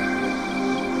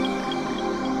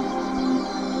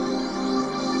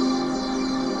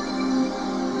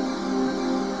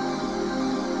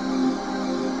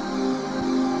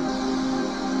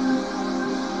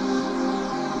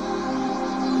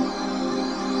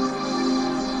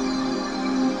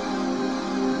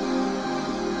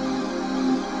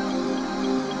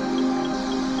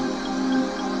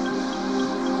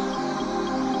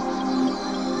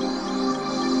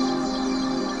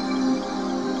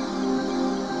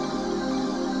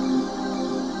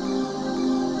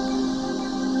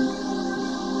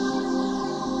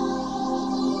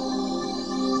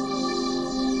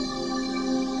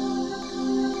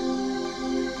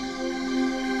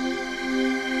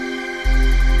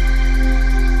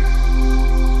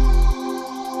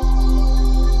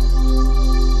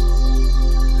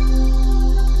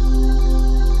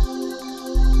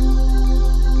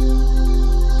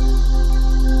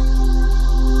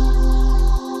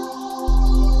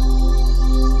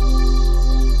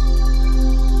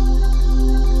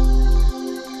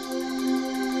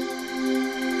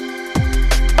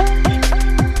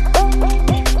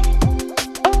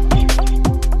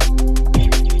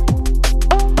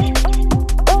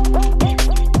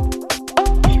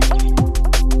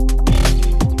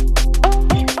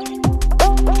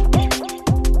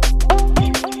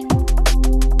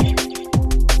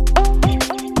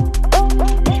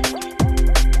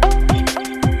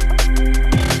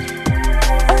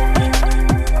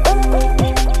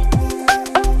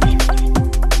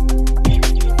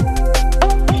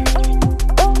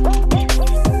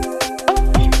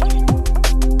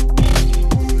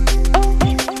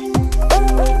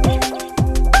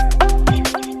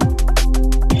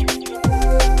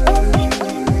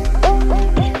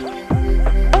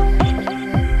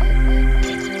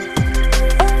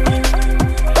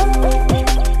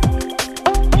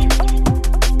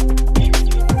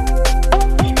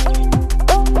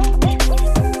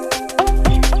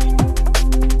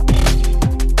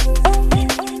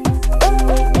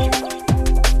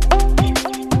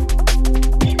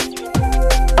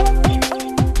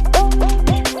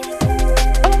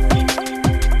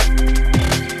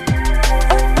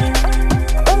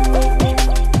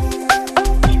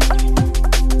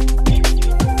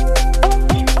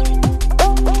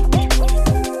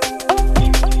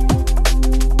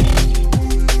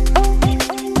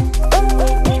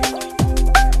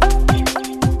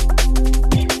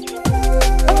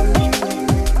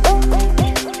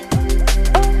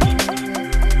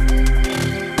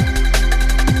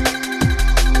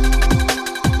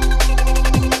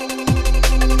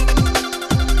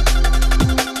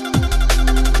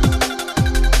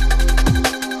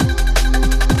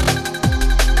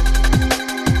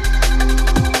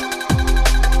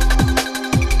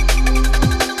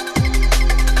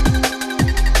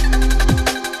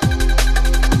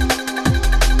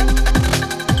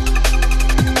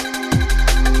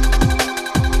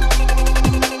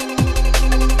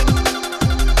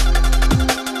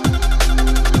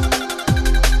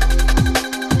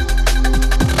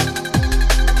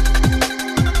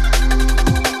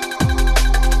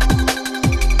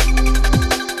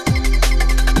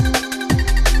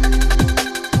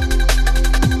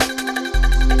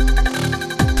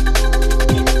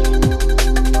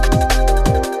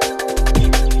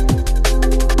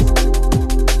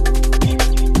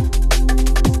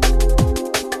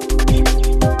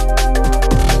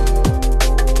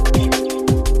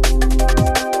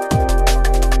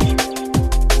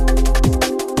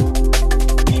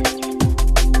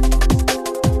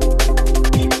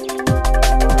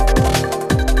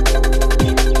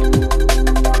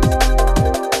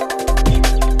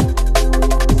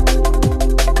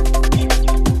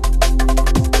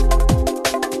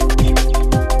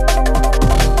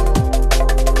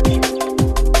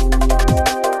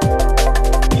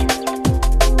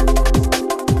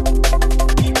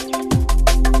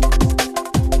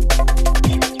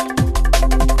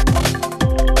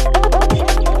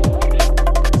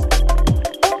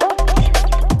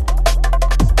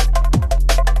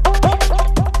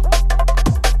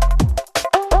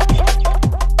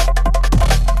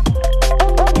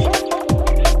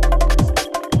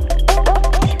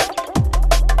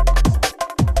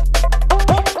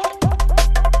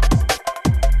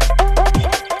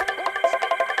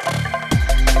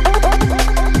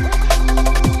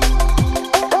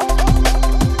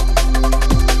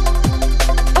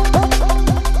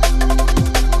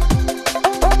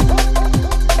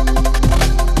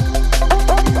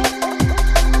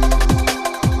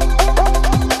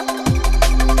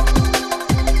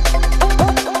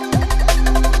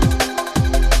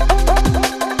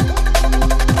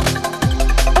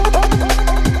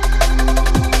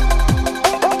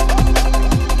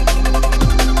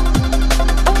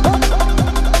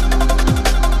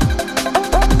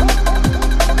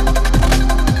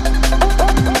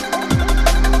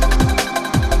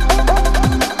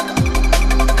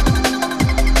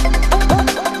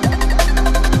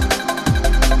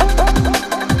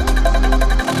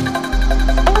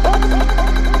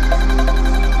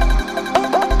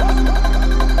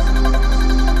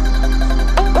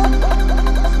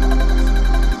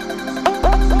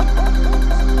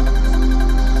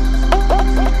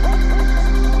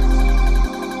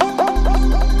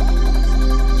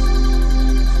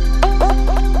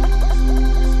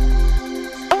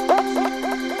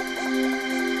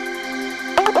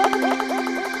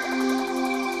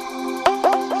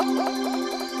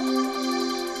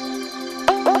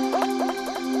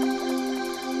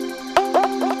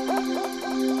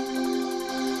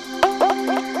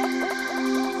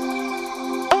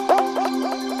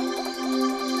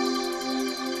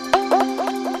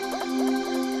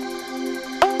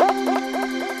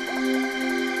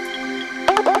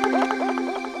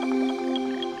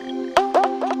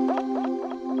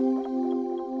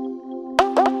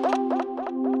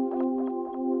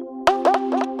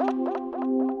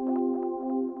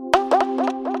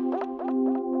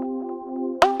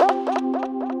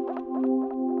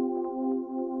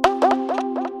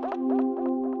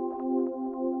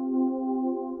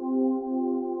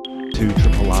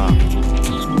 2RRR.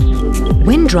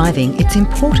 When driving, it's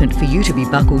important for you to be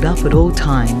buckled up at all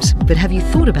times, but have you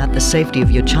thought about the safety of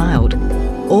your child?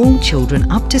 All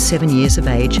children up to 7 years of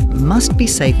age must be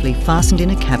safely fastened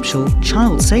in a capsule,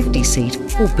 child safety seat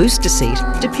or booster seat,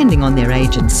 depending on their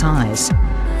age and size.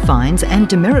 Fines and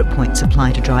demerit points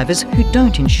apply to drivers who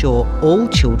don't ensure all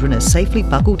children are safely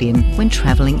buckled in when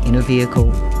travelling in a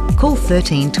vehicle. Call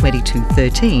 13 22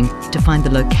 13 to find the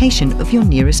location of your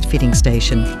nearest fitting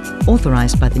station.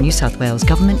 Authorised by the New South Wales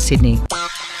Government, Sydney.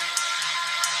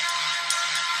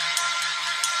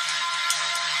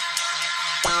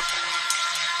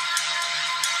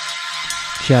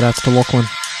 Shoutouts to Lachlan.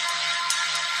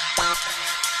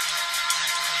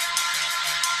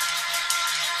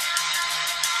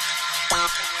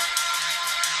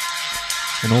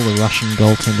 And all the Russian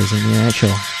goaltenders in the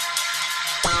NHL.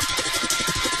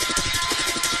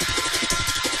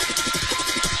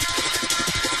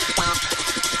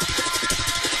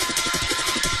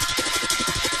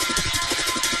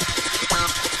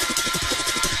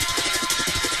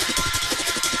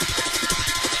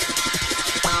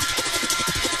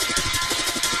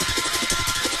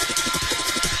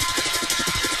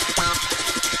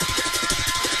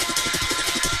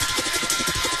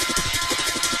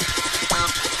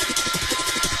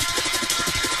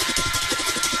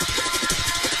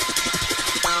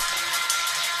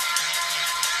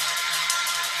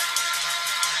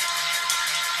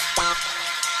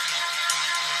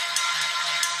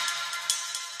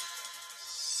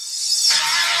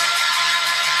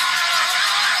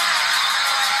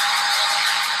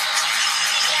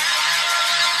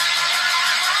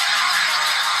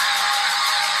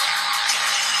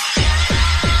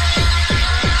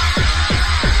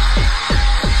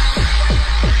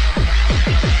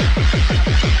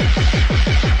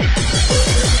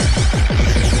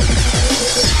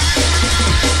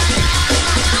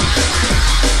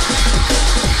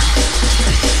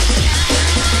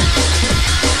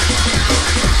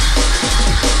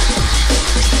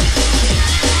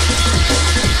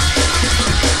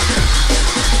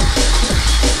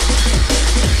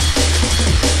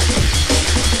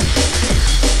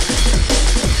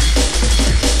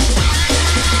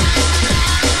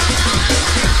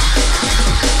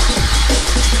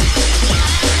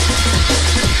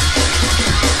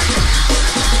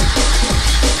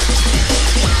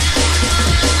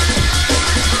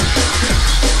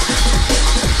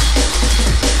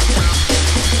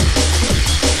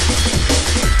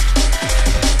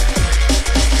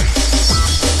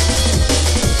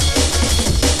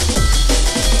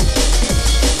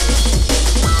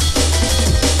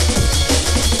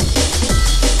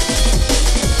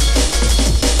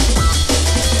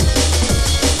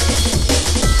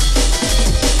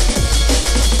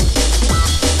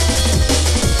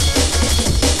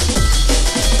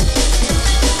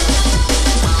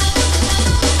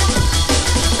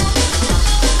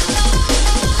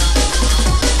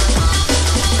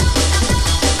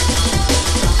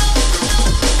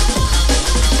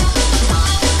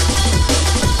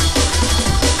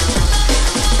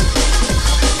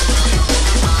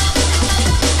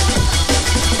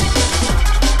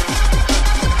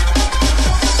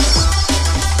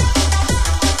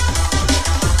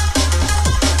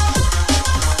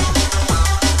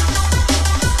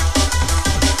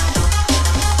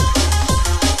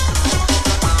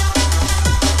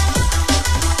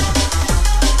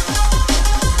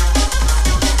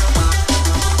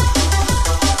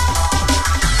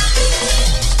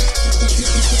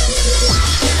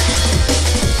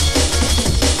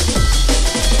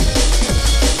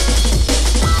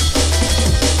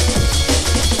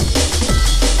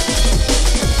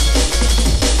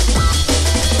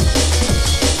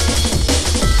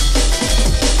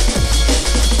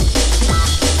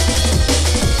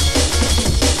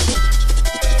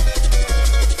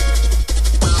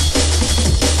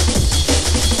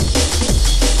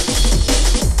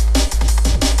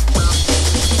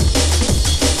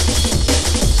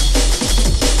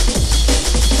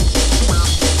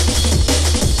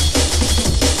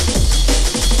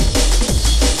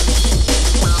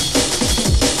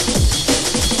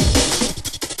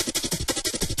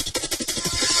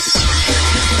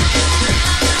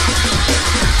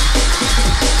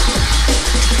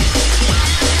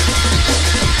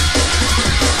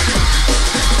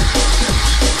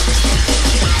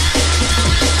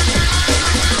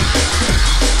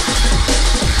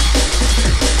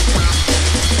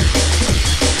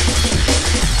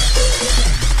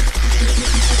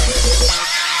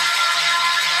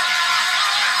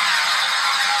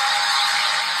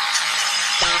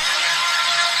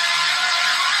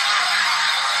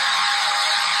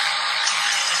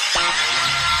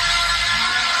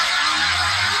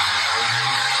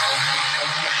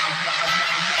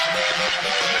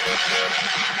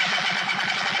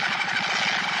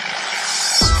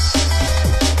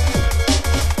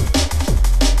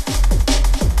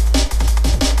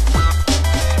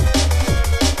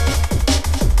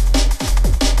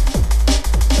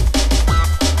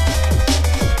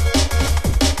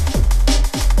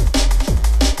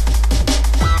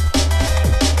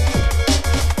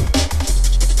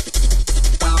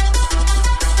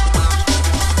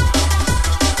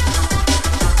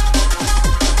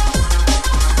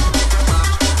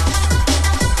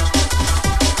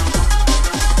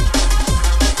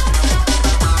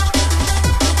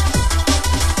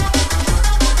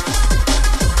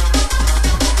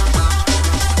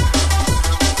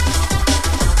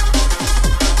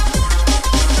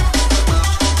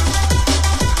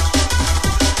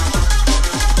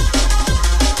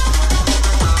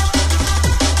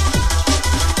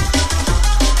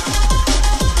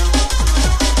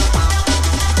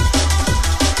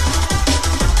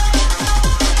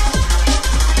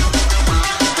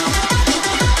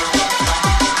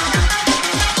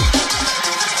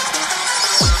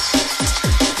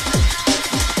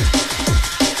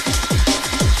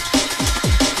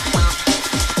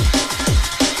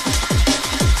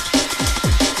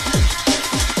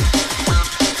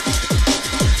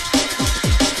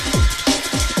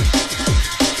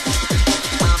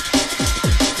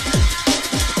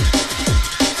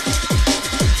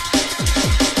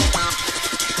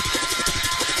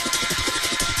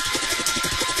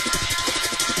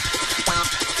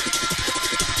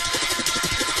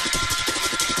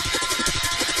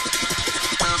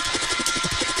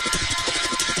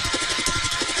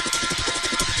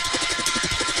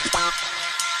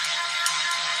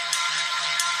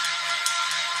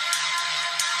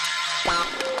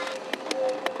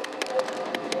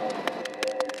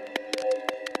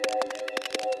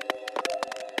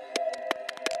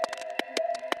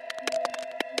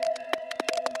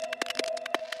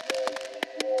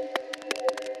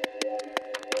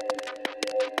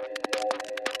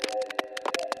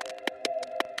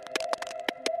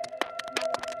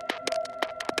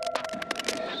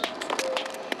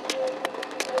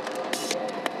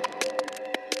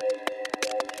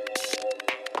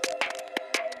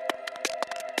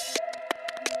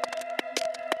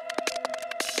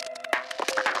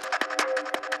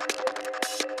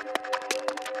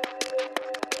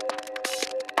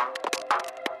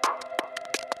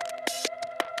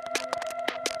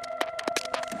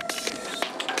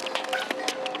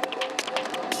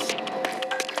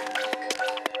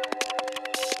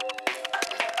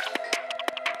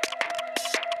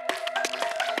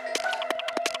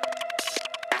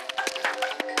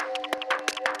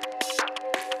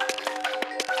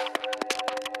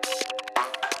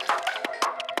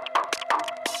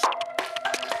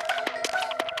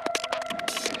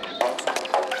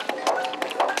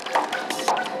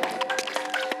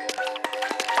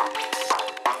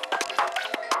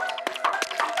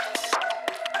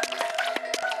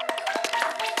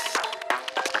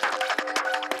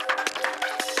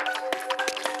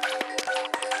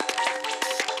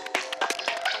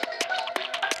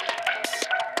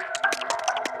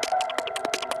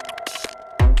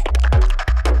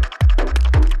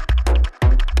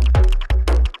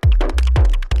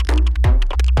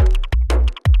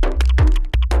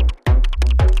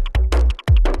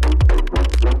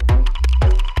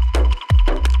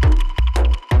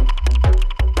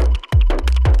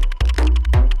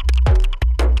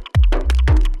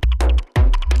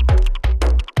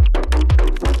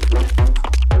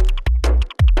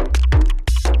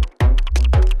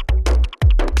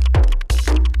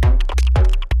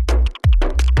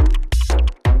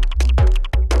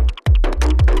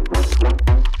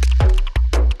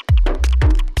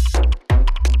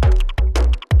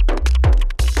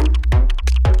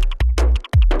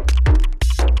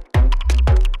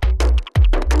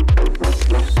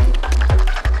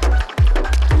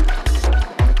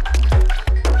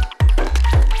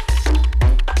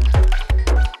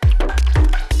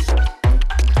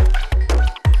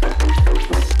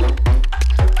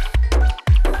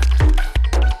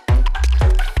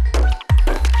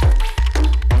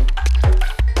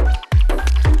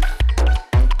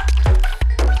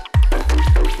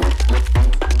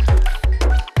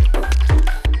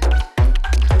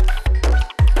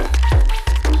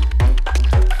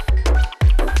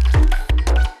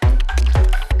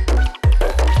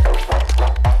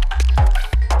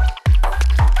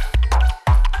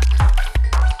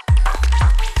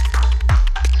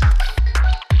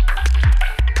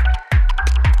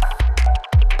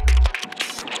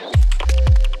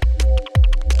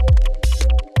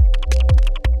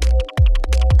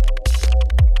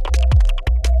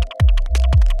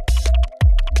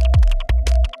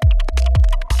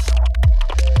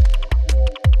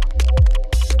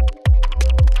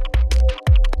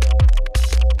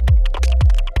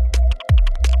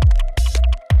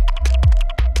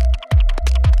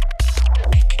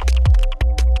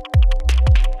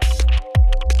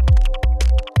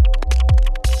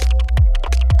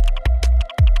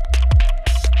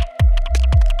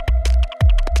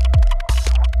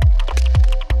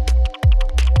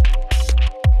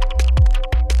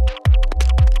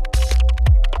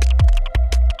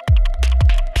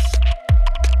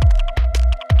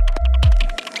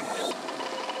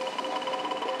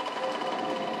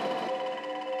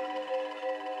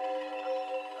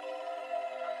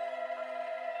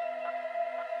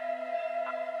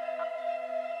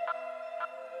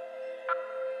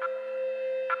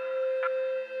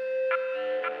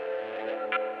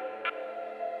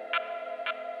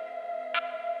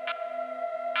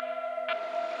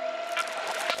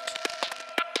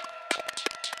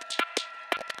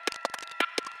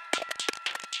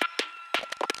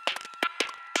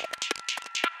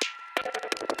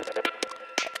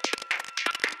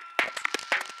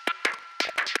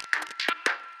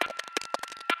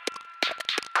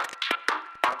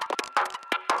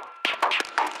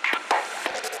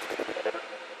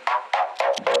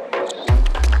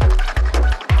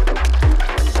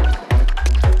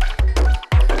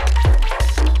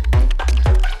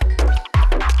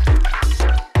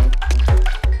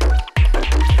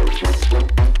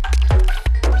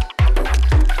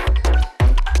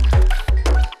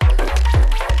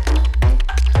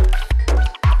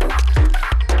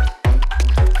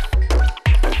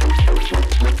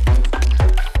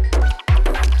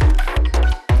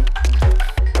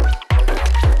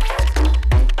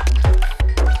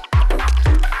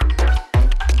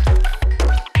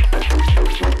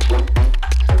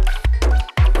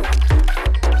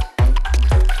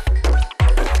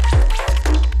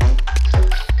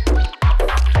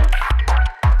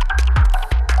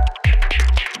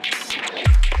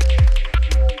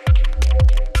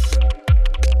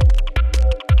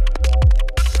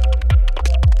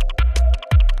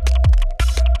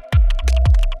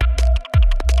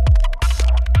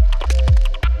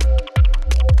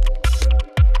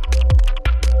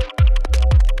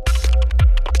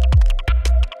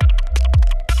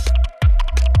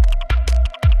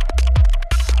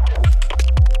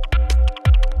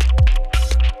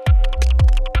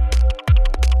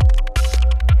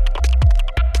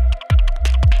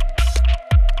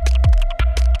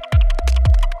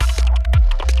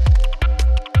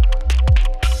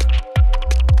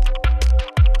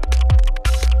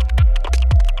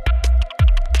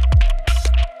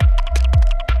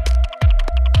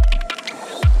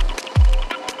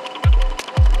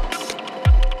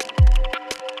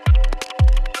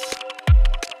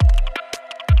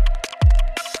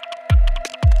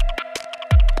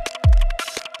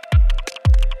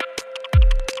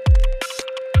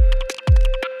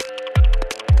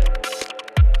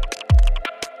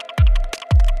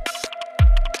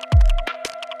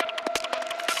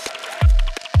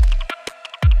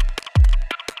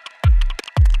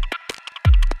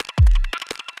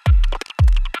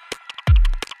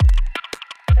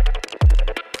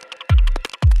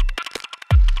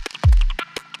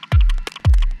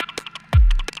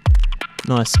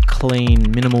 Nice, clean,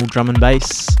 minimal drum and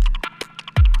bass.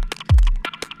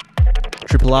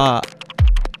 Triple R.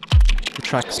 The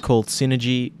track's called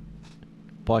Synergy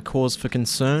by Cause for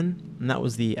Concern, and that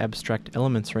was the Abstract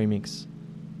Elements remix,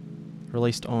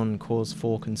 released on Cause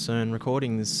for Concern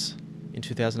Recordings in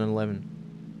 2011.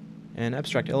 And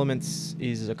Abstract Elements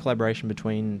is a collaboration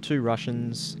between two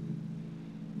Russians.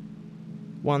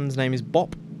 One's name is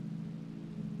Bop,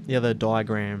 the other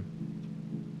Diagram.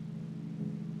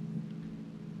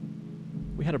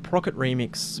 We had a Procket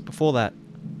remix before that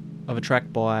of a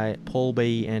track by Paul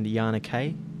B and Yana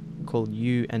K called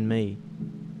You and Me.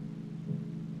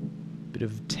 Bit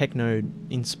of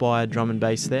techno-inspired drum and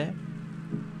bass there.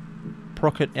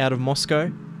 Procket out of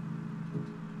Moscow.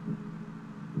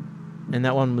 And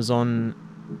that one was on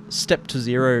Step to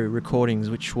Zero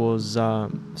Recordings, which was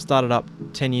started up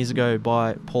 10 years ago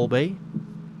by Paul B.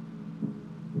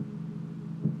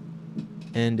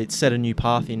 And it set a new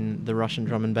path in the Russian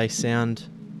drum and bass sound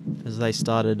as they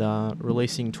started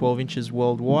releasing 12 inches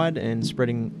worldwide and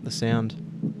spreading the sound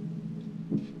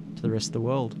to the rest of the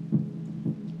world.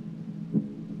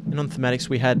 And on Thematics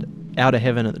we had Outer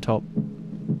Heaven at the top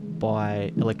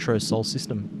by Electro Soul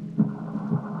System.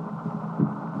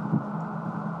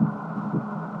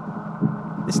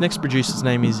 This next producer's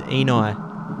name is Enei,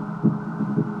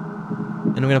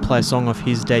 and I'm going to play a song off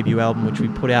his debut album which we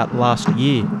put out last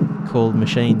year called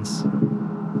Machines.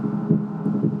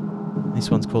 This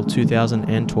one's called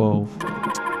 2012.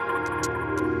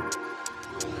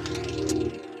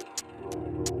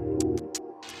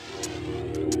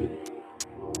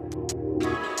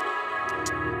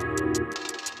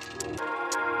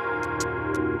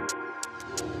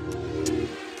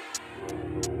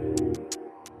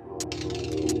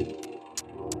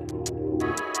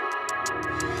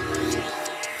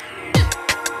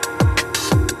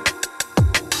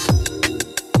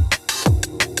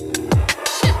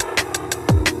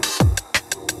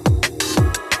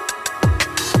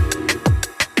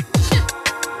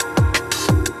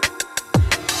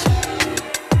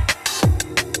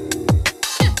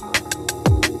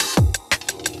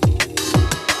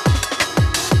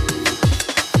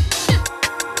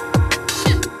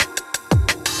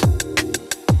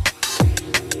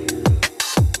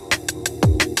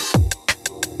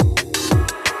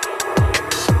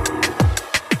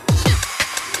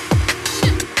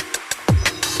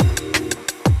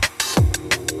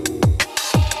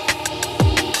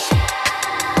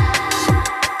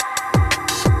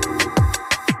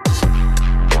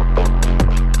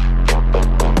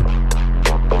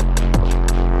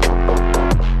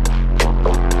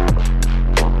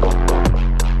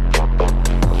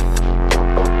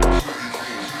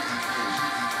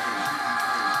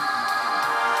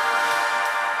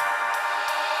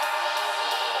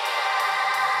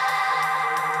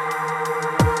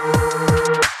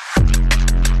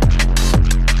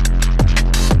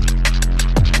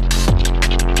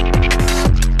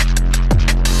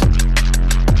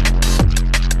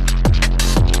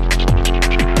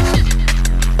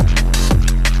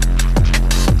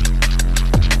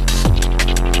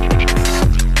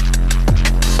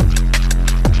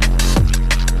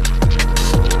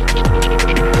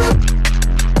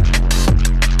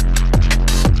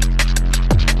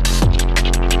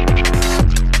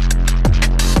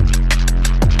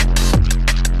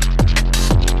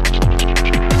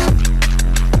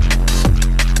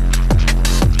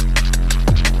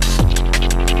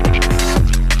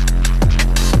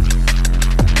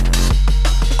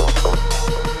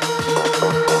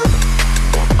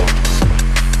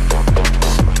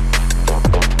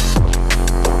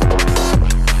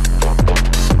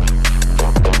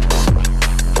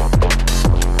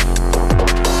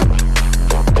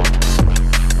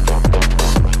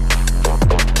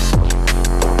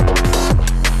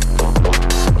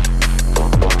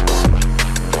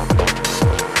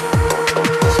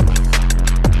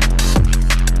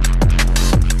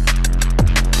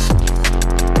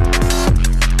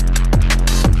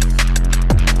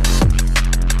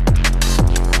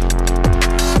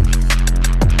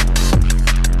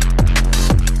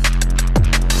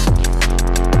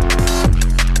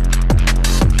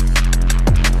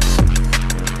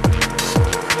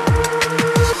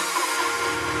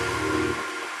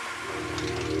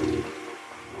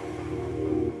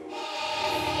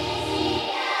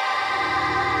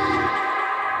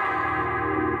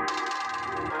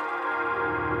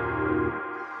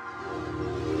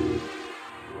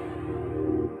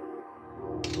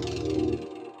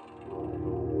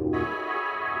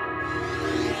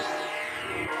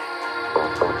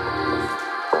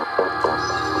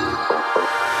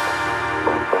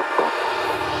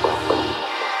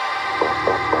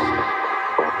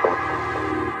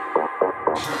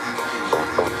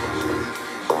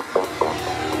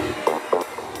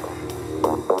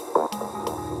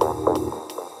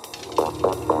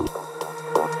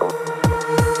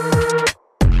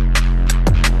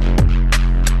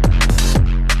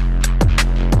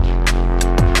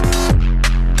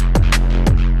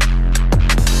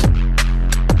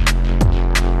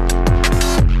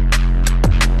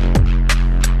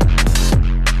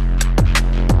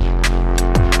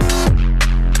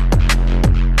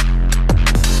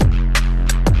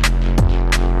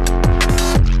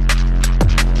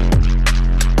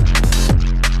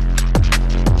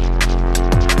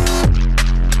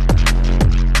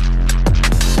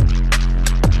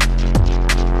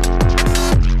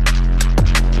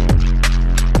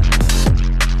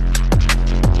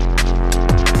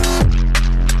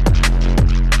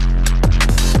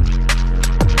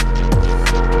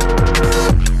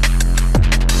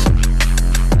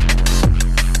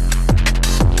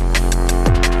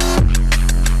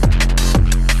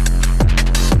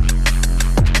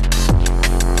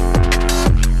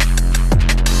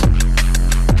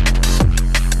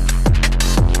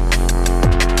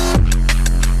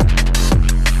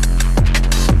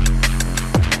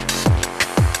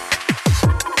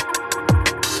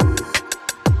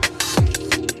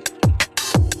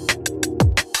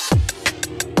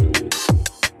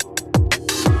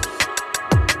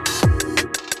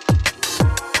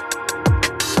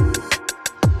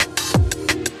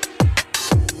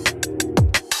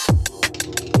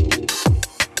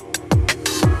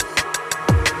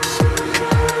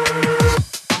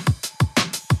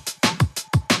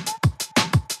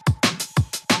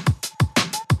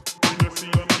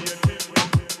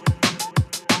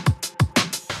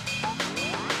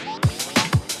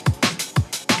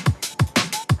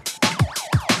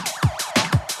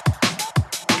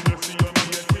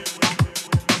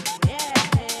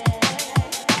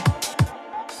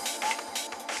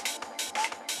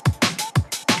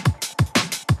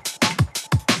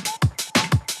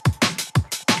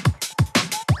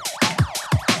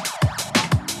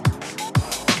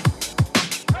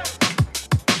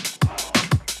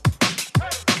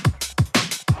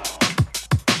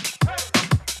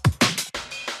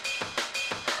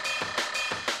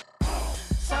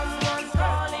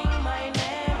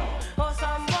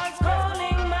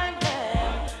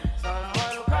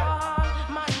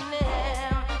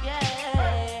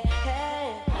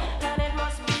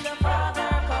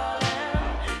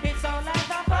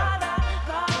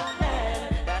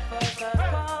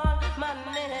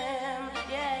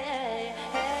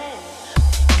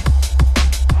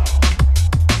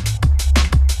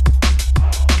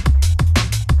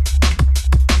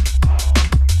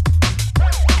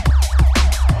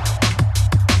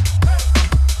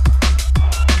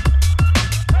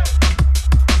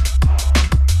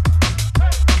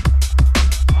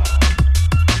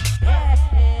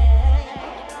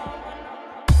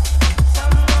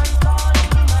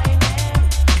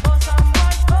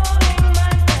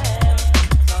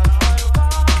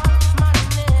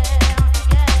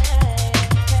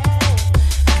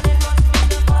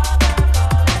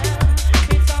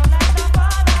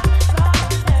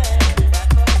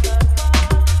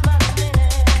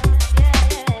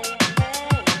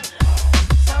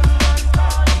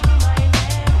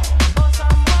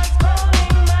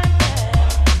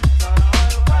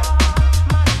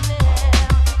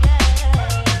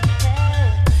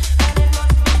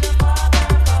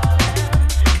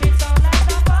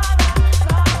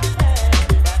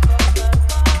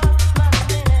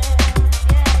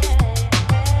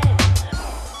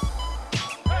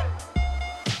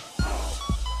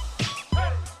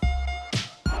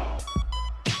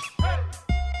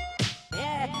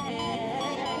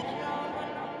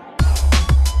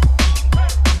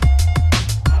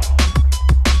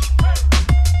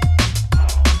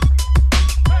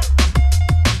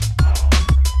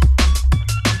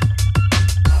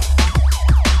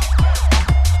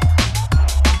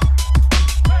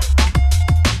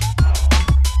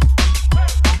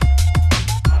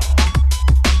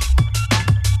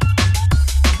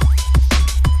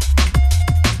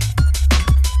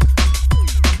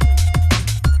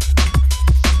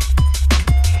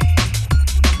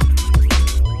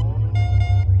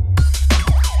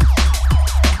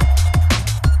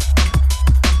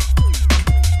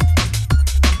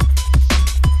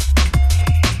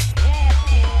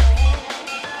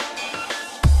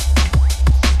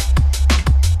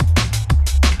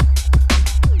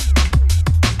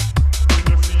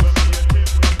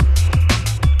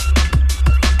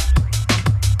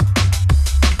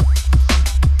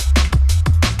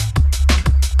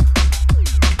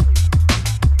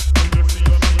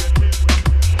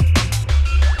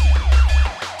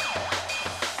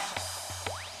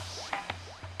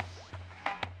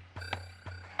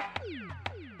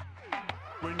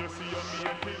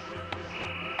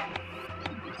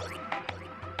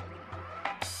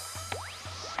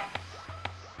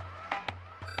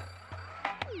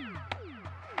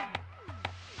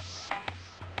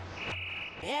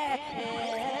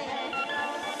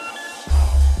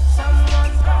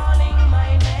 Someone's calling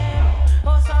my name.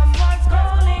 Oh, someone's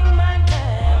calling my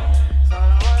name.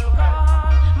 Someone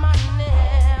call my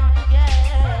name. Yeah.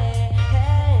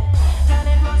 And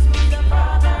it must be the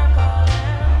Father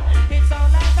calling. It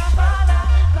sounds like the Father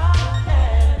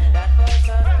calling. That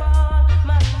person call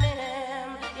my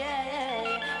name. Yeah.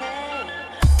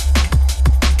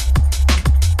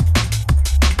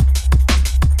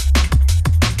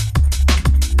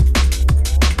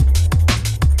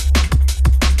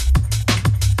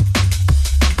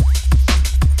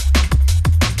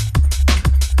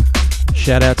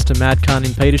 Shout outs to Mad Khan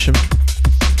in Petersham.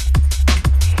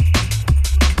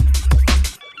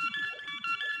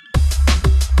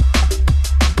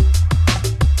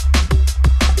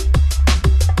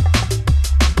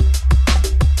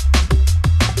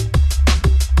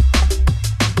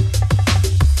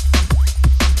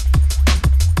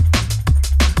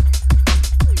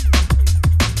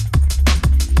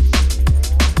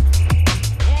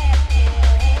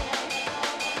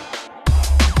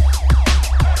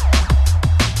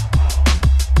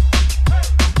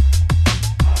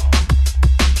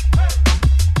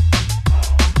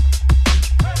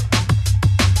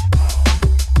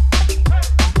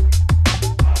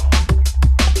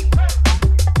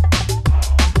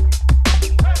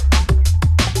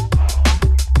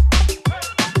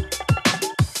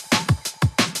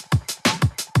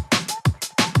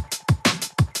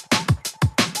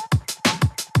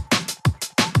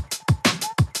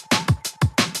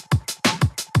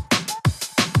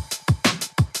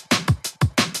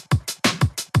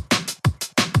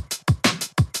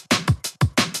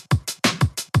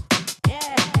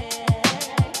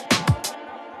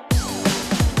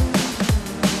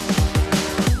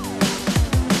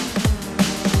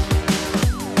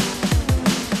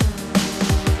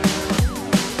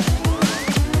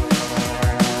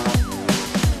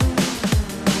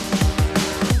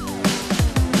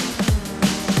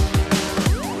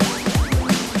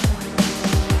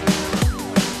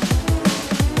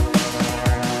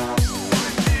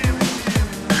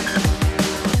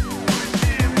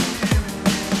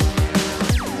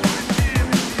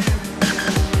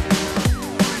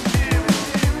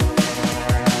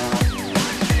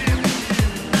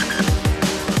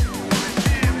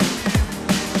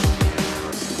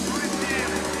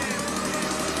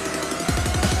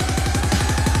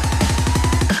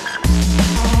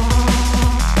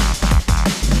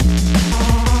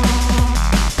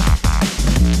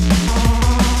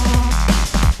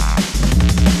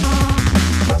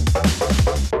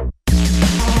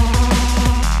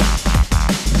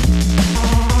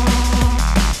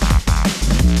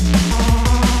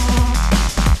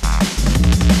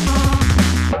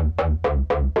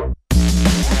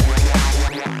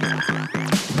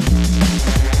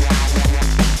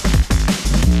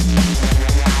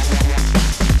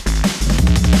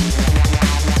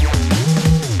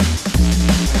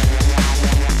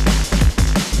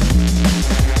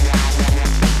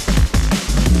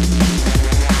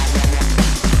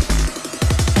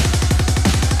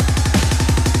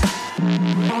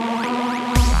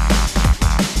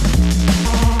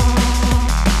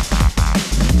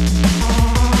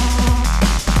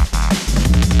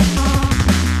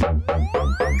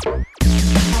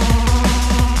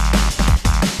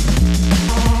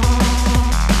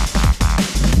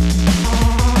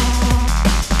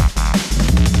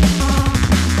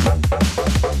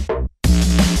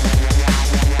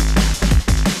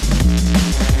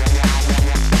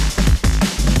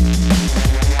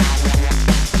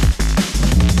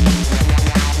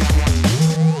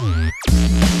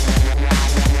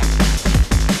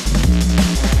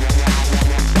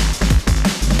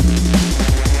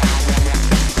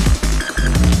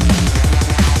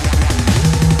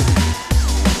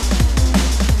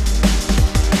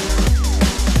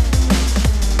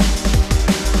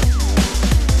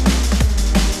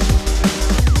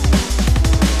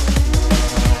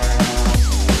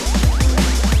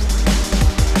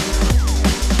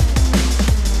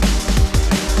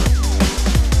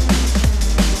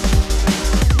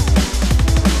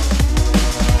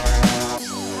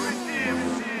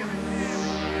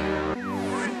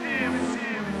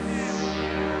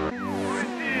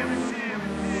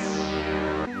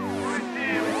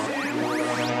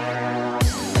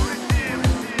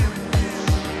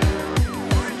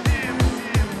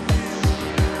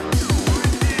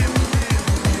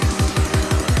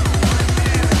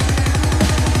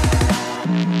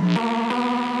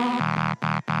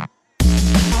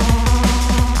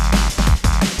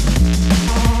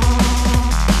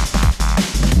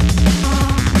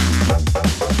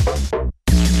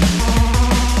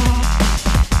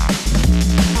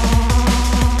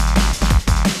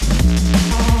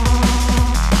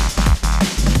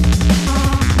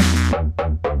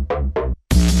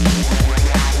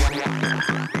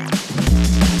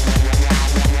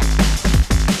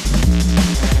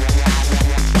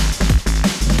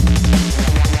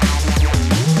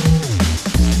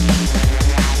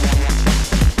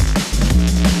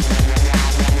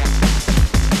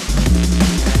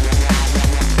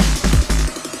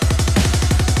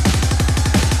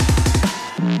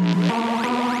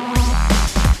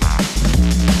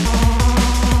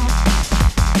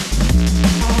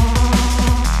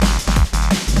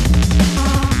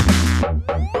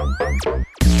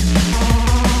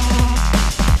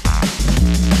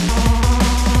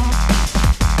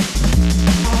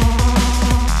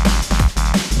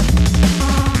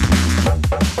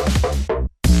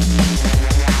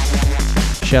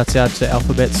 Shouts out to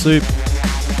Alphabet Soup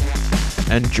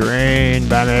and Drain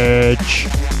Damage.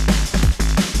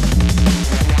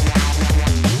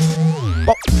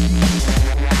 Bop.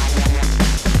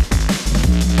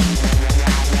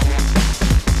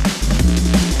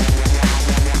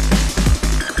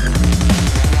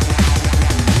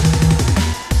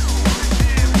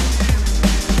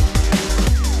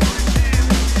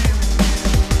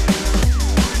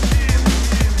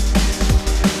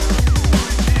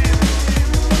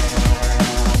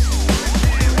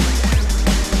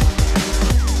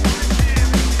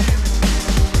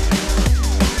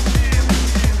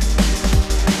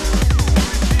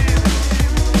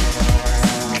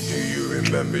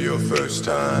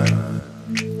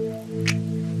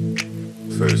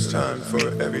 First time for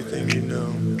everything you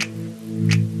know.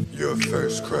 Your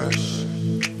first crush,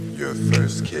 your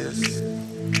first kiss,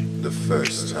 the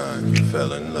first time you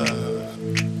fell in love.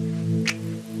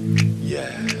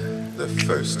 Yeah, the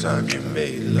first time you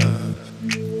made love.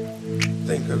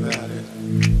 Think about it.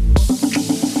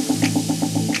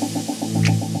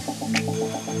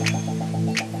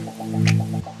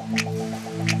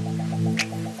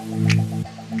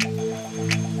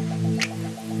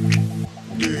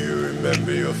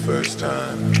 Remember your first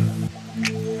time?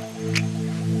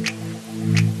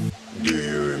 Do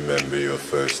you remember your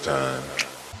first time?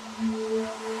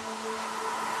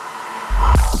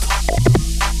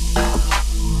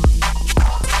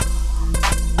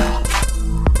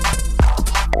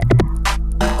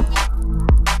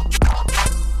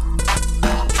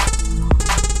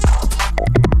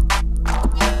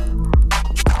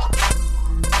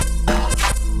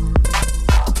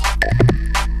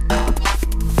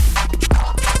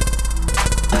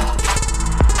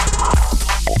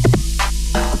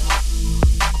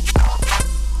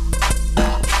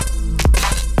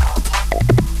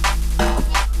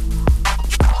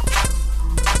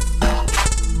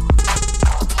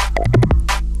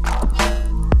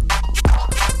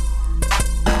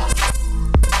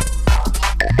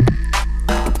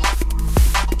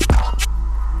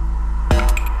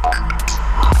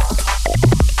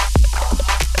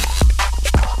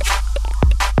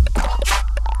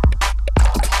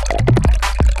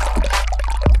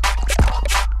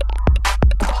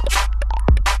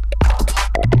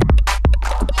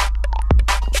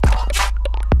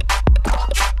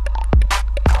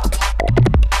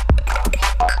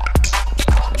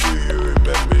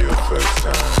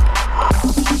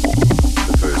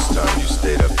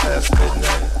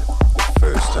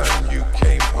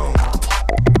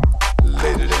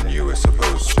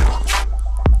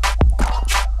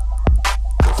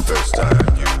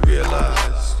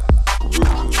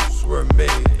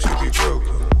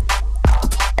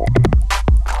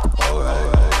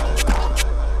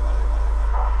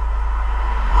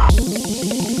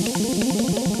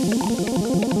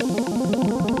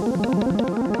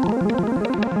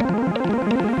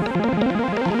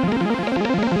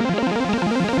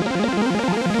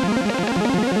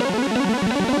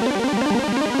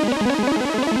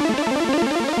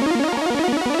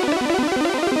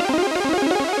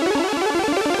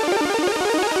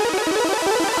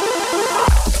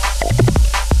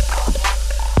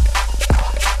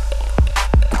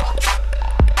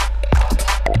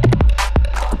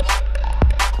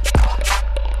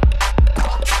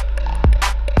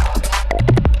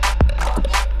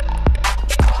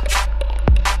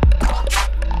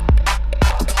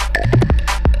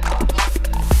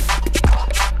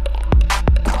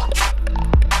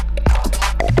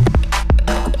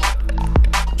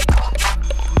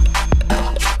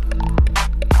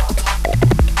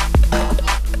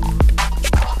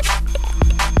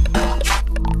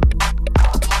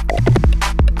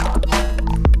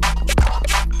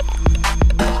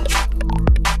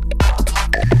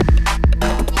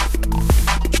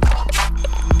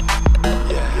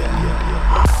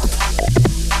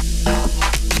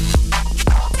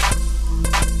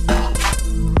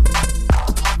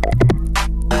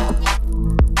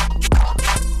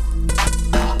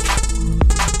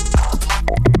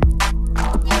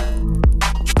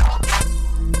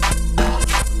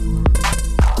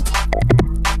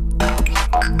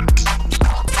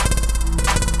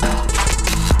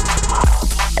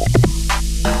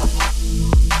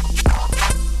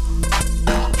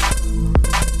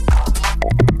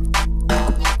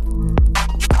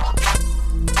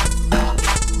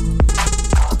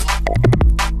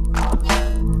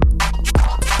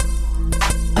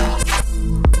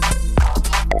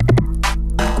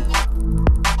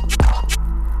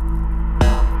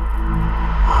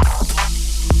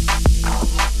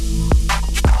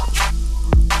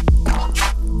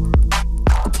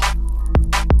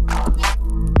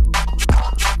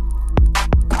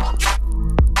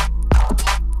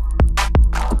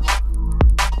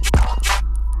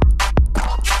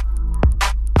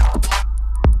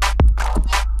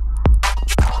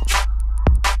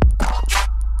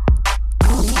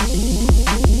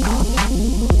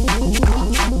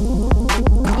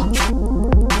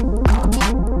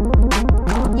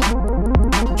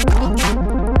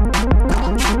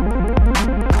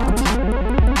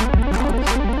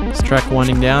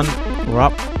 winding down. We're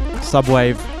up.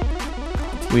 Subwave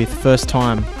with First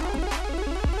Time.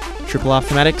 Triple R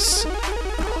Thematics.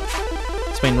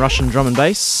 It's been Russian drum and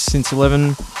bass since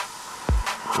 11.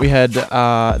 We had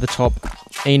at the top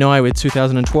Enei with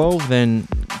 2012, then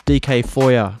DK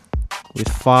Foyer with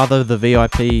Father the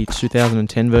VIP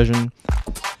 2010 version,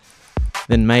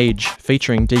 then Mage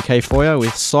featuring DK Foyer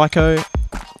with Psycho,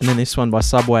 and then this one by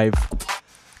Subwave.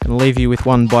 Gonna leave you with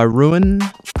one by Ruin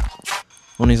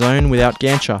on his own without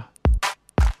Gancha.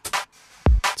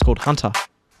 It's called Hunter.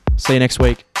 See you next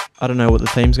week. I don't know what the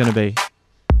theme's gonna be.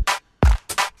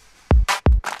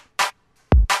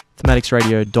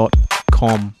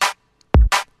 Thematicsradio.com.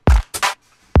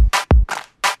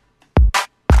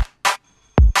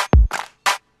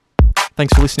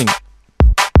 Thanks for listening.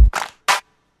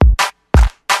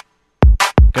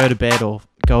 Go to bed or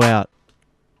go out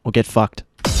or get fucked.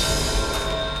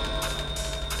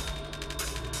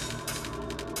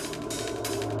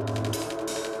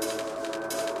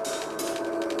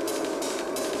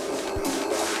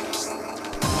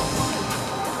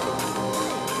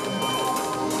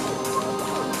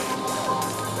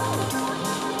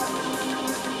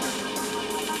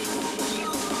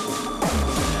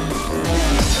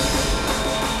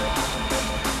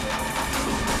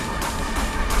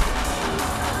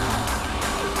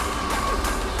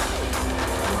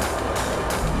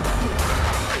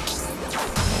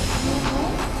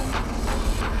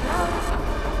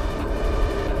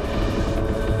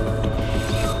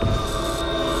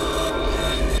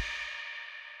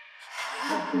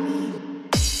 Me.